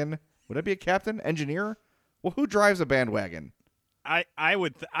bandwagon, would I be a captain? Engineer? Well, who drives a bandwagon? I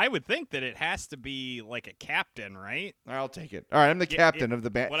would think that it has to be like a captain, right? I'll take it. All right, I'm the captain of the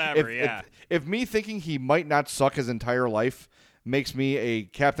band. Whatever, If me thinking he might not suck his entire life makes me a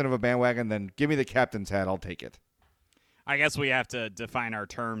captain of a bandwagon, then give me the captain's hat. I'll take it. I guess we have to define our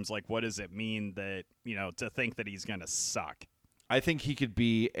terms. Like, what does it mean that, to think that he's going to suck? I think he could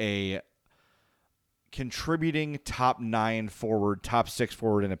be a contributing top 9 forward, top 6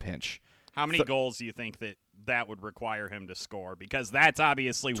 forward in a pinch. How many goals do you think that would require him to score? Because that's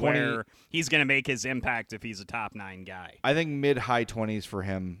obviously where he's going to make his impact if he's a top 9 guy. I think mid-high 20s for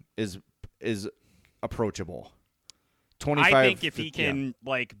him is approachable. 25. I think if he can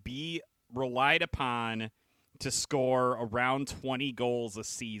be relied upon to score around 20 goals a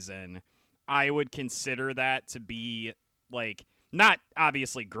season, I would consider that to be not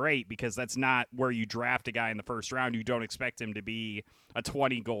obviously great, because that's not where you draft a guy in the first round. You don't expect him to be a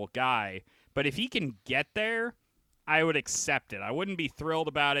 20-goal guy. But if he can get there, I would accept it. I wouldn't be thrilled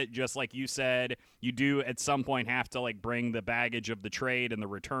about it. Just like you said, you do at some point have to bring the baggage of the trade and the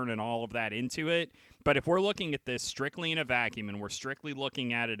return and all of that into it. But if we're looking at this strictly in a vacuum and we're strictly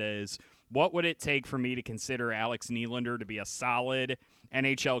looking at it as what would it take for me to consider Alex Nylander to be a solid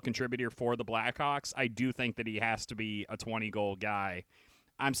NHL contributor for the Blackhawks, I do think that he has to be a 20-goal guy.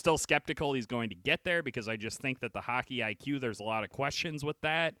 I'm still skeptical he's going to get there, because I just think that the hockey IQ, there's a lot of questions with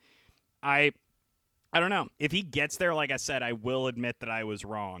that. I don't know. If he gets there, like I said, I will admit that I was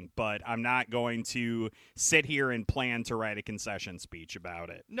wrong, but I'm not going to sit here and plan to write a concession speech about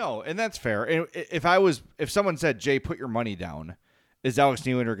it. No, and that's fair. And if someone said, Jay, put your money down, is Alex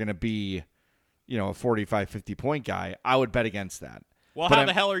Nylander going to be, a 45, 50-point guy, I would bet against that. Well, but how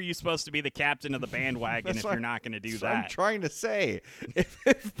the hell are you supposed to be the captain of the bandwagon if you're not going to do that? I'm trying to say.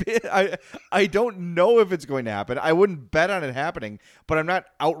 I don't know if it's going to happen. I wouldn't bet on it happening, but I'm not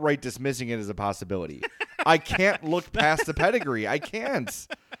outright dismissing it as a possibility. I can't look past the pedigree. I can't.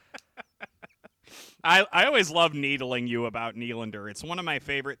 I always love needling you about Nylander. It's one of my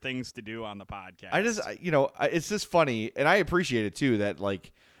favorite things to do on the podcast. It's just funny, and I appreciate it too, that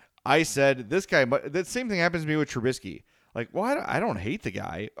I said this guy, the same thing happens to me with Trubisky. I don't hate the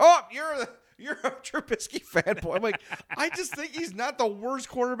guy. Oh, you're a Trubisky fanboy. I'm I just think he's not the worst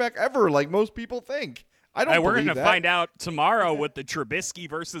quarterback ever, like most people think. I don't. We're going to find out tomorrow with the Trubisky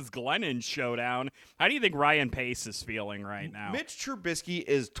versus Glennon showdown. How do you think Ryan Pace is feeling right now? Mitch Trubisky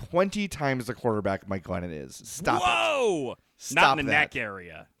is 20 times the quarterback Mike Glennon is. Stop Whoa! it. Not in the neck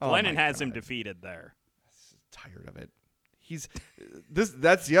area. Glennon has him defeated there. Tired of it.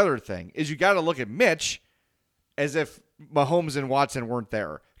 That's the other thing is you got to look at Mitch as if Mahomes and Watson weren't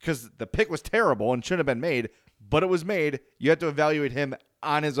there because the pick was terrible and shouldn't have been made, but it was made. You have to evaluate him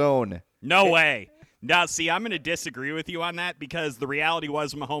on his own. No way. Now, see, I'm going to disagree with you on that because the reality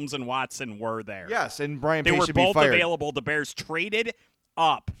was Mahomes and Watson were there. Yes, and Brian They Pace were should be both fired. available. The Bears traded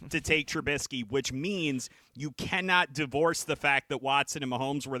up to take Trubisky, which means you cannot divorce the fact that Watson and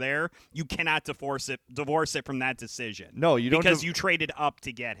Mahomes were there. You cannot divorce it from that decision. No, you don't. Because you traded up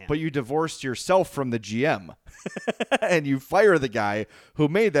to get him. But you divorced yourself from the GM, and you fire the guy who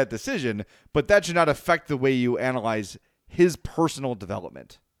made that decision. But that should not affect the way you analyze his personal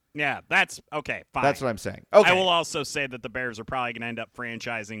development. Yeah, that's okay. Fine. That's what I'm saying. Okay. I will also say that the Bears are probably going to end up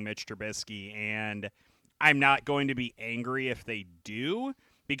franchising Mitch Trubisky, and I'm not going to be angry if they do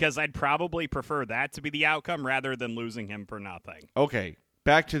because I'd probably prefer that to be the outcome rather than losing him for nothing. Okay,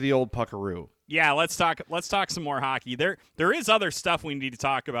 back to the old Puckaroo. Yeah, let's talk some more hockey. There is other stuff we need to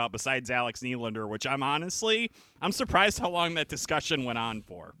talk about besides Alex Nylander, which I'm surprised how long that discussion went on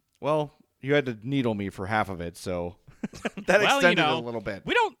for. Well, you had to needle me for half of it, so that extended it a little bit.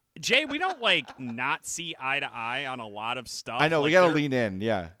 We don't like not see eye to eye on a lot of stuff. I know, like, we got to lean in,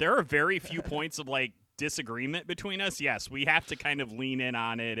 yeah. There are very few points of like disagreement between us. Yes, we have to kind of lean in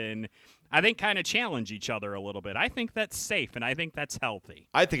on it and I think kind of challenge each other a little bit. I think that's safe and I think that's healthy.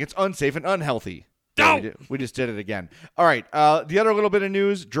 I think it's unsafe and unhealthy. No! Yeah, we just did it again. All right, the other little bit of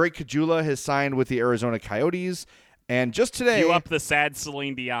news, Drake Caggiula has signed with the Arizona Coyotes, and just today... Cue up the sad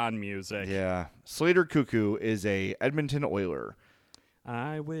Celine Dion music. Yeah. Slater Cuckoo is a Edmonton Oiler.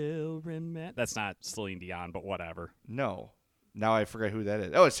 I will remember. That's not Celine Dion, but whatever. No. Now I forget who that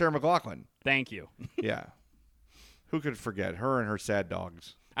is. Oh, it's Sarah McLachlan. Thank you. Yeah. Who could forget? Her and her sad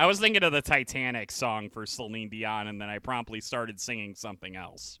dogs. I was thinking of the Titanic song for Celine Dion, and then I promptly started singing something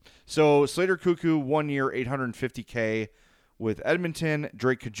else. So Slater Cuckoo, 1 year, $850K with Edmonton.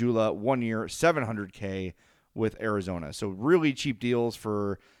 Drake Caggiula, 1 year, $700K with Arizona. So really cheap deals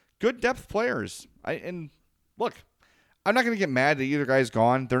for good depth players. And look, I'm not going to get mad that either guy's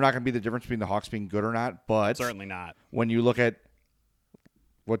gone. They're not going to be the difference between the Hawks being good or not. But certainly not. When you look at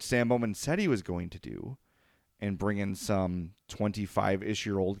what Sam Bowman said he was going to do and bring in some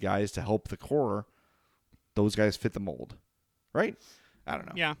 25-ish-year-old guys to help the core, those guys fit the mold. Right? I don't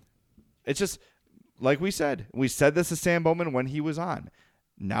know. Yeah. It's just, like we said this to Sam Bowman when he was on.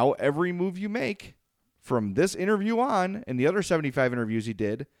 Now every move you make from this interview on and the other 75 interviews he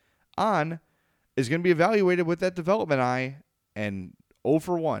did on is going to be evaluated with that development eye, and 0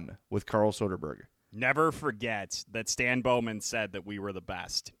 for 1 with Carl Soderberg. Never forget that Stan Bowman said that we were the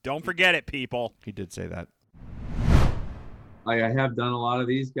best. Don't forget it, people. He did say that. I have done a lot of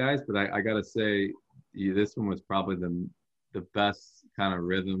these guys, but I got to say, this one was probably the best kind of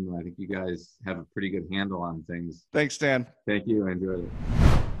rhythm. I think you guys have a pretty good handle on things. Thanks, Stan. Thank you. I enjoyed it.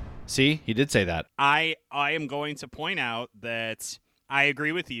 See, he did say that. I am going to point out that I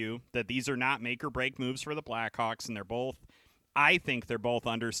agree with you that these are not make or break moves for the Blackhawks, and I think they're both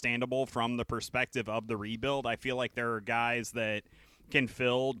understandable from the perspective of the rebuild. I feel like there are guys that can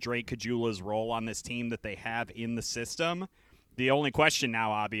fill Drake Caggiula's role on this team that they have in the system. The only question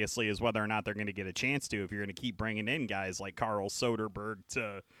now, obviously, is whether or not they're going to get a chance to if you're going to keep bringing in guys like Carl Soderberg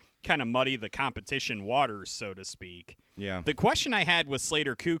to kind of muddy the competition waters, so to speak. Yeah. The question I had with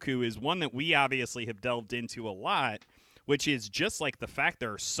Slater Cuckoo is one that we obviously have delved into a lot, which is just like the fact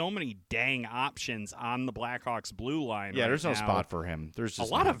there are so many dang options on the Blackhawks blue line. Yeah, right there's no now. spot for him. There's just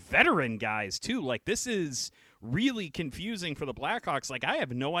a lot of veteran guys, too. Like, this is really confusing for the Blackhawks. Like, I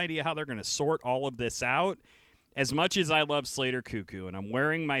have no idea how they're going to sort all of this out. As much as I love Slater Cuckoo, and I'm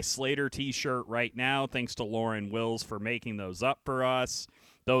wearing my Slater t-shirt right now, thanks to Lauren Wills for making those up for us.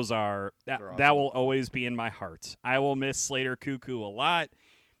 Those are awesome. That will always be in my heart. I will miss Slater Cuckoo a lot.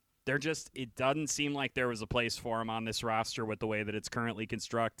 It doesn't seem like there was a place for him on this roster with the way that it's currently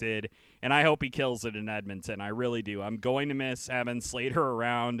constructed, and I hope he kills it in Edmonton. I really do. I'm going to miss having Slater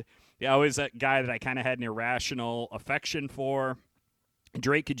around. Yeah, always that guy that I kind of had an irrational affection for.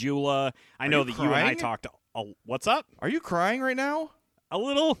 Drake Caggiula. I know that you and I talked. What's up? Are you crying right now? A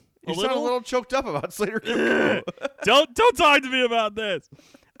little. You sound a little choked up about Slater Cuckoo. Don't talk to me about this.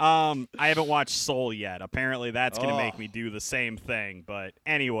 I haven't watched Soul yet. Apparently, that's going to make me do the same thing. But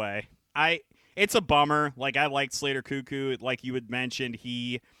anyway, it's a bummer. Like, I liked Slater Cuckoo. Like you had mentioned,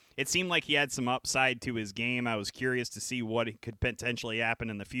 it seemed like he had some upside to his game. I was curious to see what could potentially happen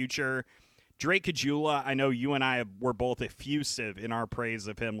in the future. Drake Caggiula, I know you and I were both effusive in our praise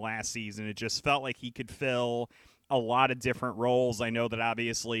of him last season. It just felt like he could fill a lot of different roles. I know that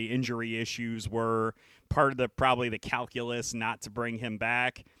obviously injury issues were part of probably the calculus not to bring him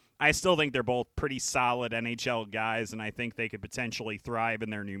back. I still think they're both pretty solid NHL guys, and I think they could potentially thrive in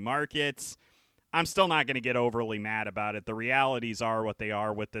their new markets. I'm still not going to get overly mad about it. The realities are what they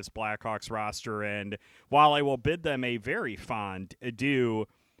are with this Blackhawks roster, and while I will bid them a very fond adieu,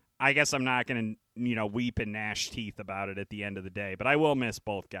 I guess I'm not going to, weep and gnash teeth about it at the end of the day, but I will miss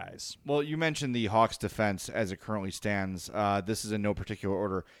both guys. Well, you mentioned the Hawks defense as it currently stands. This is in no particular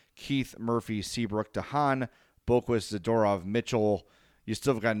order. Keith, Murphy, Seabrook, DeHaan, Boquist, Zadorov, Mitchell. You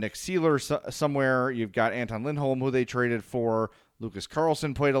still have got Nick Seeler somewhere. You've got Anton Lindholm, who they traded for. Lucas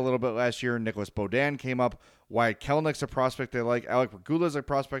Carlson played a little bit last year. Nicholas Beaudin came up. Wyatt Kelnick's a prospect they like. Alec Regula's a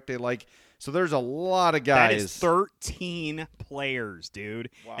prospect they like. So there's a lot of guys. That is 13 players, dude.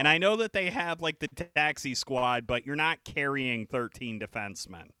 Wow. And I know that they have like the taxi squad, but you're not carrying 13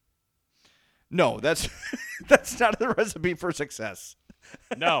 defensemen. No, that's not the recipe for success.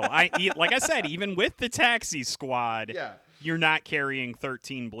 No, like I said, even with the taxi squad, you're not carrying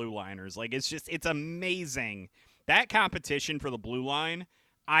 13 blue liners. Like it's amazing. That competition for the blue line,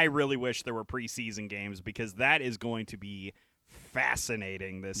 I really wish there were preseason games because that is going to be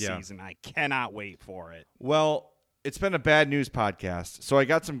fascinating this season. I cannot wait for it. Well, it's been a bad news podcast, so I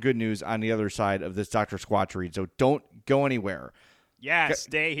got some good news on the other side of this Dr. Squatch read, so don't go anywhere. Yeah,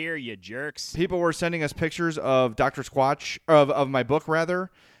 stay here, you jerks. People were sending us pictures of Dr. Squatch, of my book,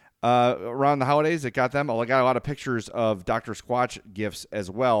 rather, around the holidays. It got them. I got a lot of pictures of Dr. Squatch gifts as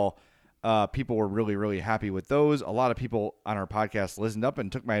well. People were really, really happy with those. A lot of people on our podcast listened up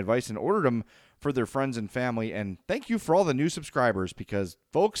and took my advice and ordered them for their friends and family. And thank you for all the new subscribers because,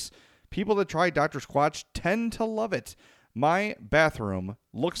 folks, people that try Dr. Squatch tend to love it. My bathroom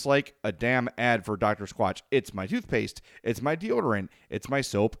looks like a damn ad for Dr. Squatch. It's my toothpaste. It's my deodorant. It's my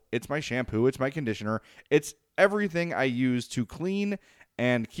soap. It's my shampoo. It's my conditioner. It's everything I use to clean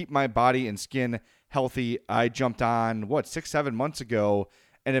and keep my body and skin healthy. I jumped on, 6-7 months ago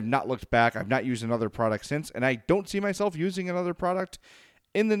and have not looked back. I've not used another product since, and I don't see myself using another product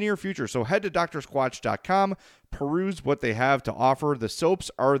in the near future. So head to drsquatch.com, peruse what they have to offer. The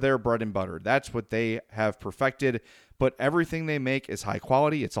soaps are their bread and butter. That's what they have perfected, but everything they make is high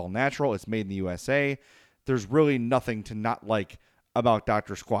quality. It's all natural. It's made in the USA. There's really nothing to not like about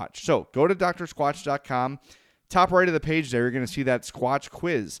Dr. Squatch. So go to drsquatch.com. Top right of the page there, you're going to see that Squatch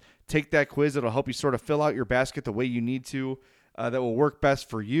quiz. Take that quiz. It'll help you sort of fill out your basket the way you need to. That will work best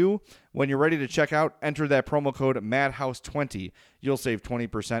for you. When you're ready to check out, enter that promo code MADHOUSE20. You'll save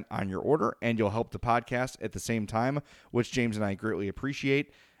 20% on your order, and you'll help the podcast at the same time, which James and I greatly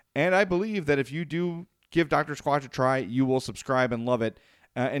appreciate. And I believe that if you do give Dr. Squatch a try, you will subscribe and love it.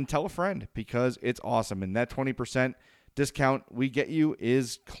 And tell a friend because it's awesome. And that 20% discount we get you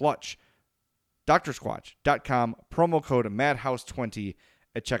is clutch. drsquatch.com, promo code MADHOUSE20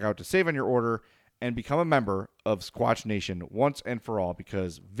 at checkout to save on your order and become a member of Squatch Nation once and for all,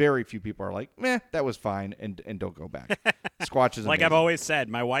 because very few people are like, meh, that was fine, and don't go back. Squatch is like amazing. I've always said,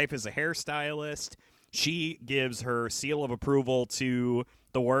 my wife is a hairstylist. She gives her seal of approval to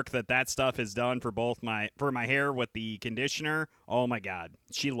the work that stuff has done for my hair with the conditioner. Oh, my God.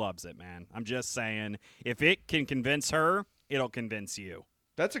 She loves it, man. I'm just saying, if it can convince her, it'll convince you.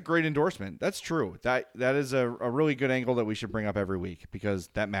 That's a great endorsement. That's true. That is a really good angle that we should bring up every week because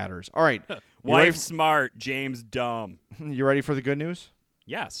that matters. All right. Wife smart, James dumb. You ready for the good news?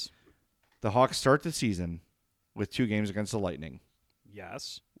 Yes. The Hawks start the season with 2 games against the Lightning.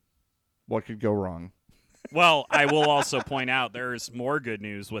 Yes. What could go wrong? Well, I will also point out there's more good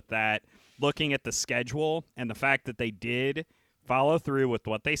news with that. Looking at the schedule and the fact that they did follow through with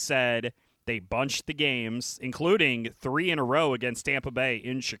what they said. They bunched the games, including 3 in a row against Tampa Bay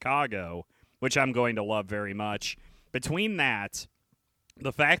in Chicago, which I'm going to love very much. Between that,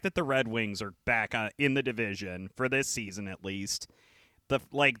 the fact that the Red Wings are back in the division, for this season at least,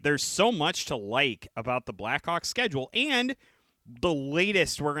 there's so much to like about the Blackhawks schedule. And the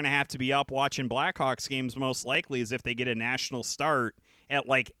latest we're going to have to be up watching Blackhawks games most likely is if they get a national start at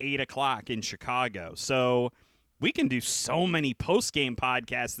 8 o'clock in Chicago. So we can do so many post-game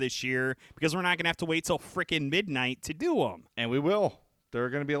podcasts this year because we're not going to have to wait till frickin' midnight to do them. And we will.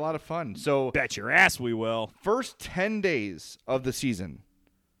 They're going to be a lot of fun. So bet your ass we will. First 10 days of the season.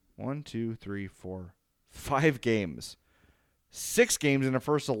 1, 2, 3, 4, 5 games. 6 games in the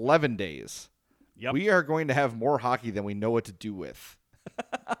first 11 days. Yep. We are going to have more hockey than we know what to do with.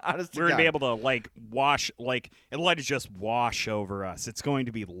 We're going to be able to wash, and let it just wash over us. It's going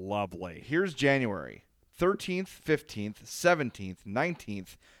to be lovely. Here's January. 13th, 15th, 17th,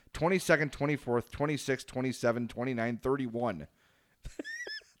 19th, 22nd, 24th, 26th, 27th, 29th, 31.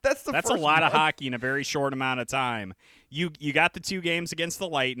 That's a lot of hockey in a very short amount of time. You got the 2 games against the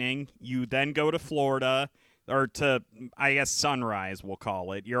Lightning. You then go to Florida. or to, I guess, Sunrise, we'll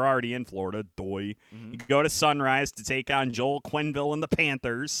call it. You're already in Florida, doy. You go to Sunrise to take on Joel Quenneville and the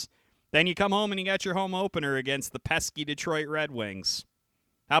Panthers. Then you come home and you got your home opener against the pesky Detroit Red Wings.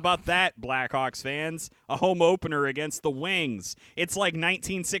 How about that, Blackhawks fans? A home opener against the Wings. It's like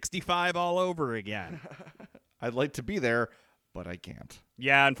 1965 all over again. I'd like to be there, but I can't.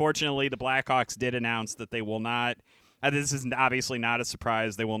 Yeah, unfortunately, the Blackhawks did announce that they will not. This is obviously not a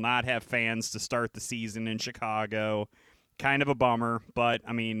surprise. They will not have fans to start the season in Chicago. Kind of a bummer, but,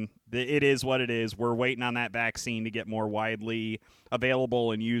 I mean, it is what it is. We're waiting on that vaccine to get more widely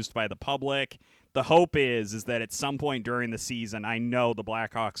available and used by the public. The hope is that at some point during the season, I know the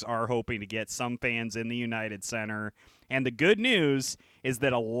Blackhawks are hoping to get some fans in the United Center. And the good news is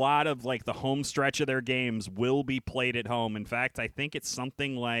that a lot of, like, the home stretch of their games will be played at home. In fact, I think it's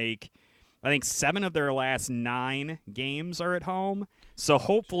something like, 7 of their last 9 games are at home. So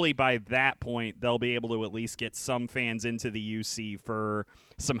hopefully by that point, they'll be able to at least get some fans into the UC for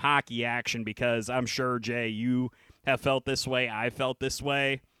some hockey action, because I'm sure, Jay, you have felt this way. I felt this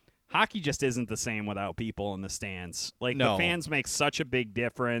way. Hockey just isn't the same without people in the stands. Like, No. The fans make such a big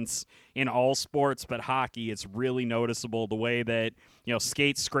difference in all sports, but hockey, it's really noticeable the way that,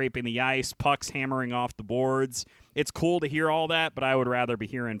 skates scraping the ice, pucks hammering off the boards. It's cool to hear all that, but I would rather be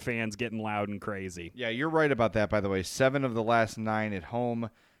hearing fans getting loud and crazy. Yeah, you're right about that, by the way. 7 of the last 9 at home.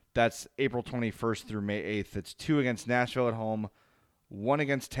 That's April 21st through May 8th. It's 2 against Nashville at home, 1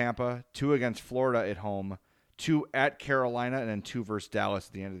 against Tampa, 2 against Florida at home, 2 at Carolina, and then 2 versus Dallas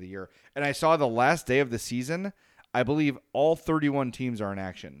at the end of the year. And I saw the last day of the season, I believe all 31 teams are in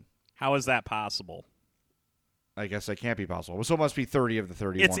action. How is that possible? I guess that can't be possible. So it must be 30 of the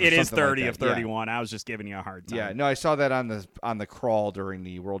 31. It is 30 like of 31. Yeah. I was just giving you a hard time. Yeah, no, I saw that on the crawl during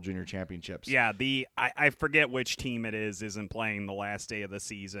the World Junior Championships. Yeah, I forget which team it isn't playing the last day of the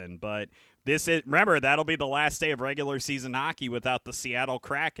season, but remember, that'll be the last day of regular season hockey without the Seattle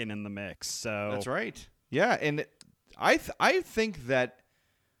Kraken in the mix. So That's right. Yeah, and I think that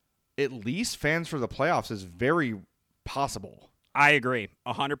at least fans for the playoffs is very possible. I agree.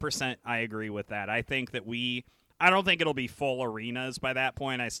 100% I agree with that. I think that I don't think it'll be full arenas by that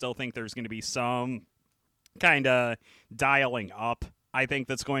point. I still think there's going to be some kind of dialing up, I think,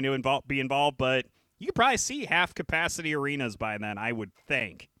 that's going to be involved, but you could probably see half-capacity arenas by then, I would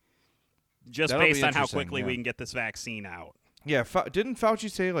think, just That'll based be on how interesting, quickly yeah. we can get this vaccine out. Yeah, didn't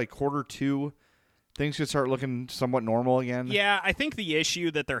Fauci say like Q2 things could start looking somewhat normal again? Yeah, I think the issue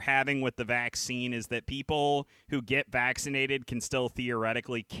that they're having with the vaccine is that people who get vaccinated can still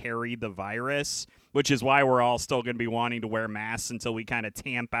theoretically carry the virus, which is why we're all still going to be wanting to wear masks until we kind of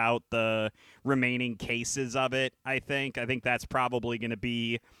tamp out the remaining cases of it, I think. I think that's probably going to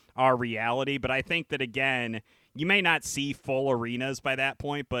be our reality. But I think that, again, you may not see full arenas by that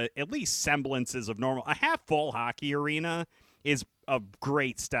point, but at least semblances of normal. A half-full hockey arena is a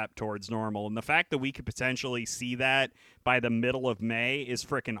great step towards normal. And the fact that we could potentially see that by the middle of May is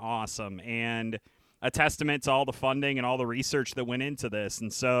freaking awesome. And a testament to all the funding and all the research that went into this.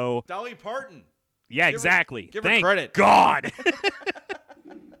 And so, Dolly Parton. yeah, exactly. Give her Thank credit. God.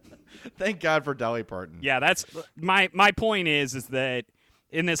 Thank God for Dolly Parton. Yeah, that's my point is that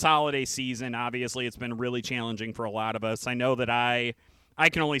in this holiday season, obviously it's been really challenging for a lot of us. I know that I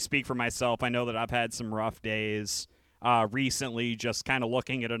can only speak for myself. I know that I've had some rough days recently, just kind of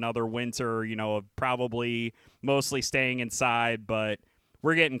looking at another winter, of probably mostly staying inside, but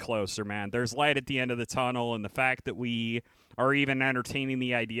we're getting closer, man. There's light at the end of the tunnel, and the fact that we are even entertaining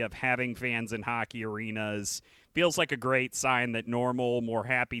the idea of having fans in hockey arenas feels like a great sign that normal, more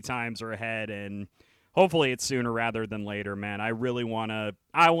happy times are ahead, and hopefully it's sooner rather than later, man. I really want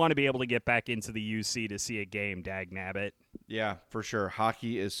to be able to get back into the UC to see a game, dagnabbit. Yeah, for sure.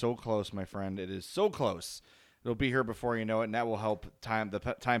 Hockey is so close, my friend. It is so close. It'll be here before you know it, and that will help time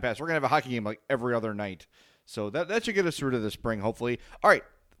pass. We're going to have a hockey game like every other night. So that should get us through to the spring, hopefully. All right.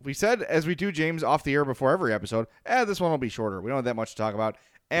 We said, as we do, James, off the air before every episode, this one will be shorter. We don't have that much to talk about,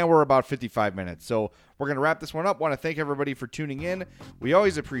 and we're about 55 minutes. So we're going to wrap this one up. Want to thank everybody for tuning in. We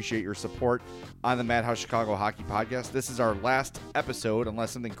always appreciate your support on the Madhouse Chicago Hockey Podcast. This is our last episode,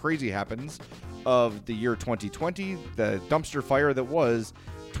 unless something crazy happens, of the year 2020, the dumpster fire that was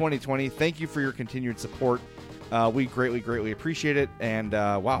 2020. Thank you for your continued support. We greatly, greatly appreciate it. And,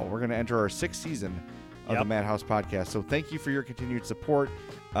 wow, we're going to enter our 6th season of the Madhouse Podcast. So thank you for your continued support.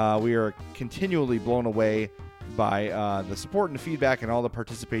 We are continually blown away by the support and the feedback and all the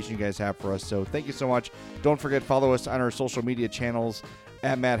participation you guys have for us. So thank you so much. Don't forget, follow us on our social media channels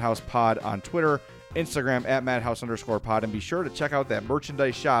at Madhouse Pod on Twitter Instagram at madhouse_pod, and be sure to check out that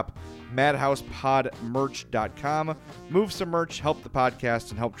merchandise shop, madhousepodmerch.com. Move some merch, help the podcast,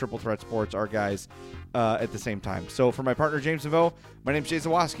 and help Triple Threat Sports, our guys, at the same time. So for my partner, James Neveau, my name's Jay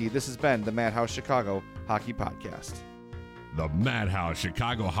Zawaski. This has been the Madhouse Chicago Hockey Podcast. The Madhouse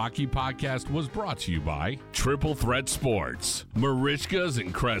Chicago Hockey Podcast was brought to you by Triple Threat Sports, Marishka's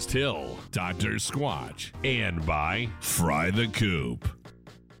in Crest Hill, Dr. Squatch, and by Fry the Coop.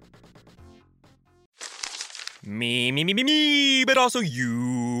 Me, but also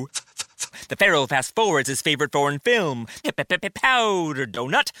you. The Pharaoh fast forwards his favorite foreign film, Powder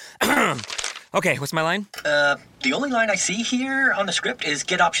Donut. Okay, what's my line? The only line I see here on the script is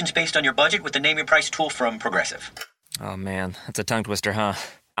get options based on your budget with the Name Your Price tool from Progressive. Oh man, that's a tongue twister, huh?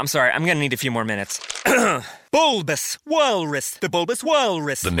 I'm sorry, I'm gonna need a few more minutes. Bulbous Walrus, the Bulbous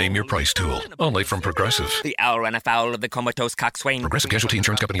Walrus. The Name Your Price tool, only from Progressive. The owl ran afoul of the comatose coxswain. Progressive Casualty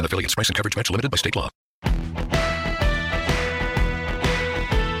Insurance Company and affiliates. Price and coverage match limited by state law.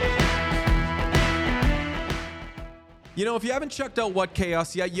 You know, if you haven't checked out What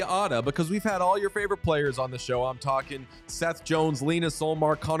Chaos yet, you oughta, because we've had all your favorite players on the show. I'm talking Seth Jones, Lena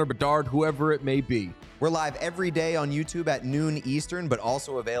Solmar, Connor Bedard, whoever it may be. We're live every day on YouTube at noon Eastern, but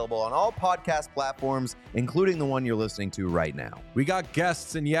also available on all podcast platforms, including the one you're listening to right now. We got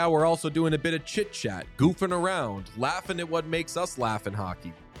guests, and yeah, we're also doing a bit of chit-chat, goofing around, laughing at what makes us laugh in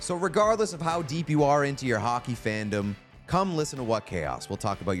hockey. So regardless of how deep you are into your hockey fandom, come listen to What Chaos. We'll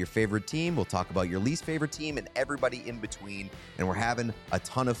talk about your favorite team, we'll talk about your least favorite team, and everybody in between, and we're having a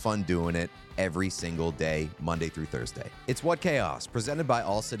ton of fun doing it every single day, Monday through Thursday. It's What Chaos, presented by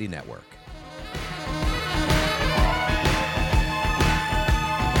All City Network.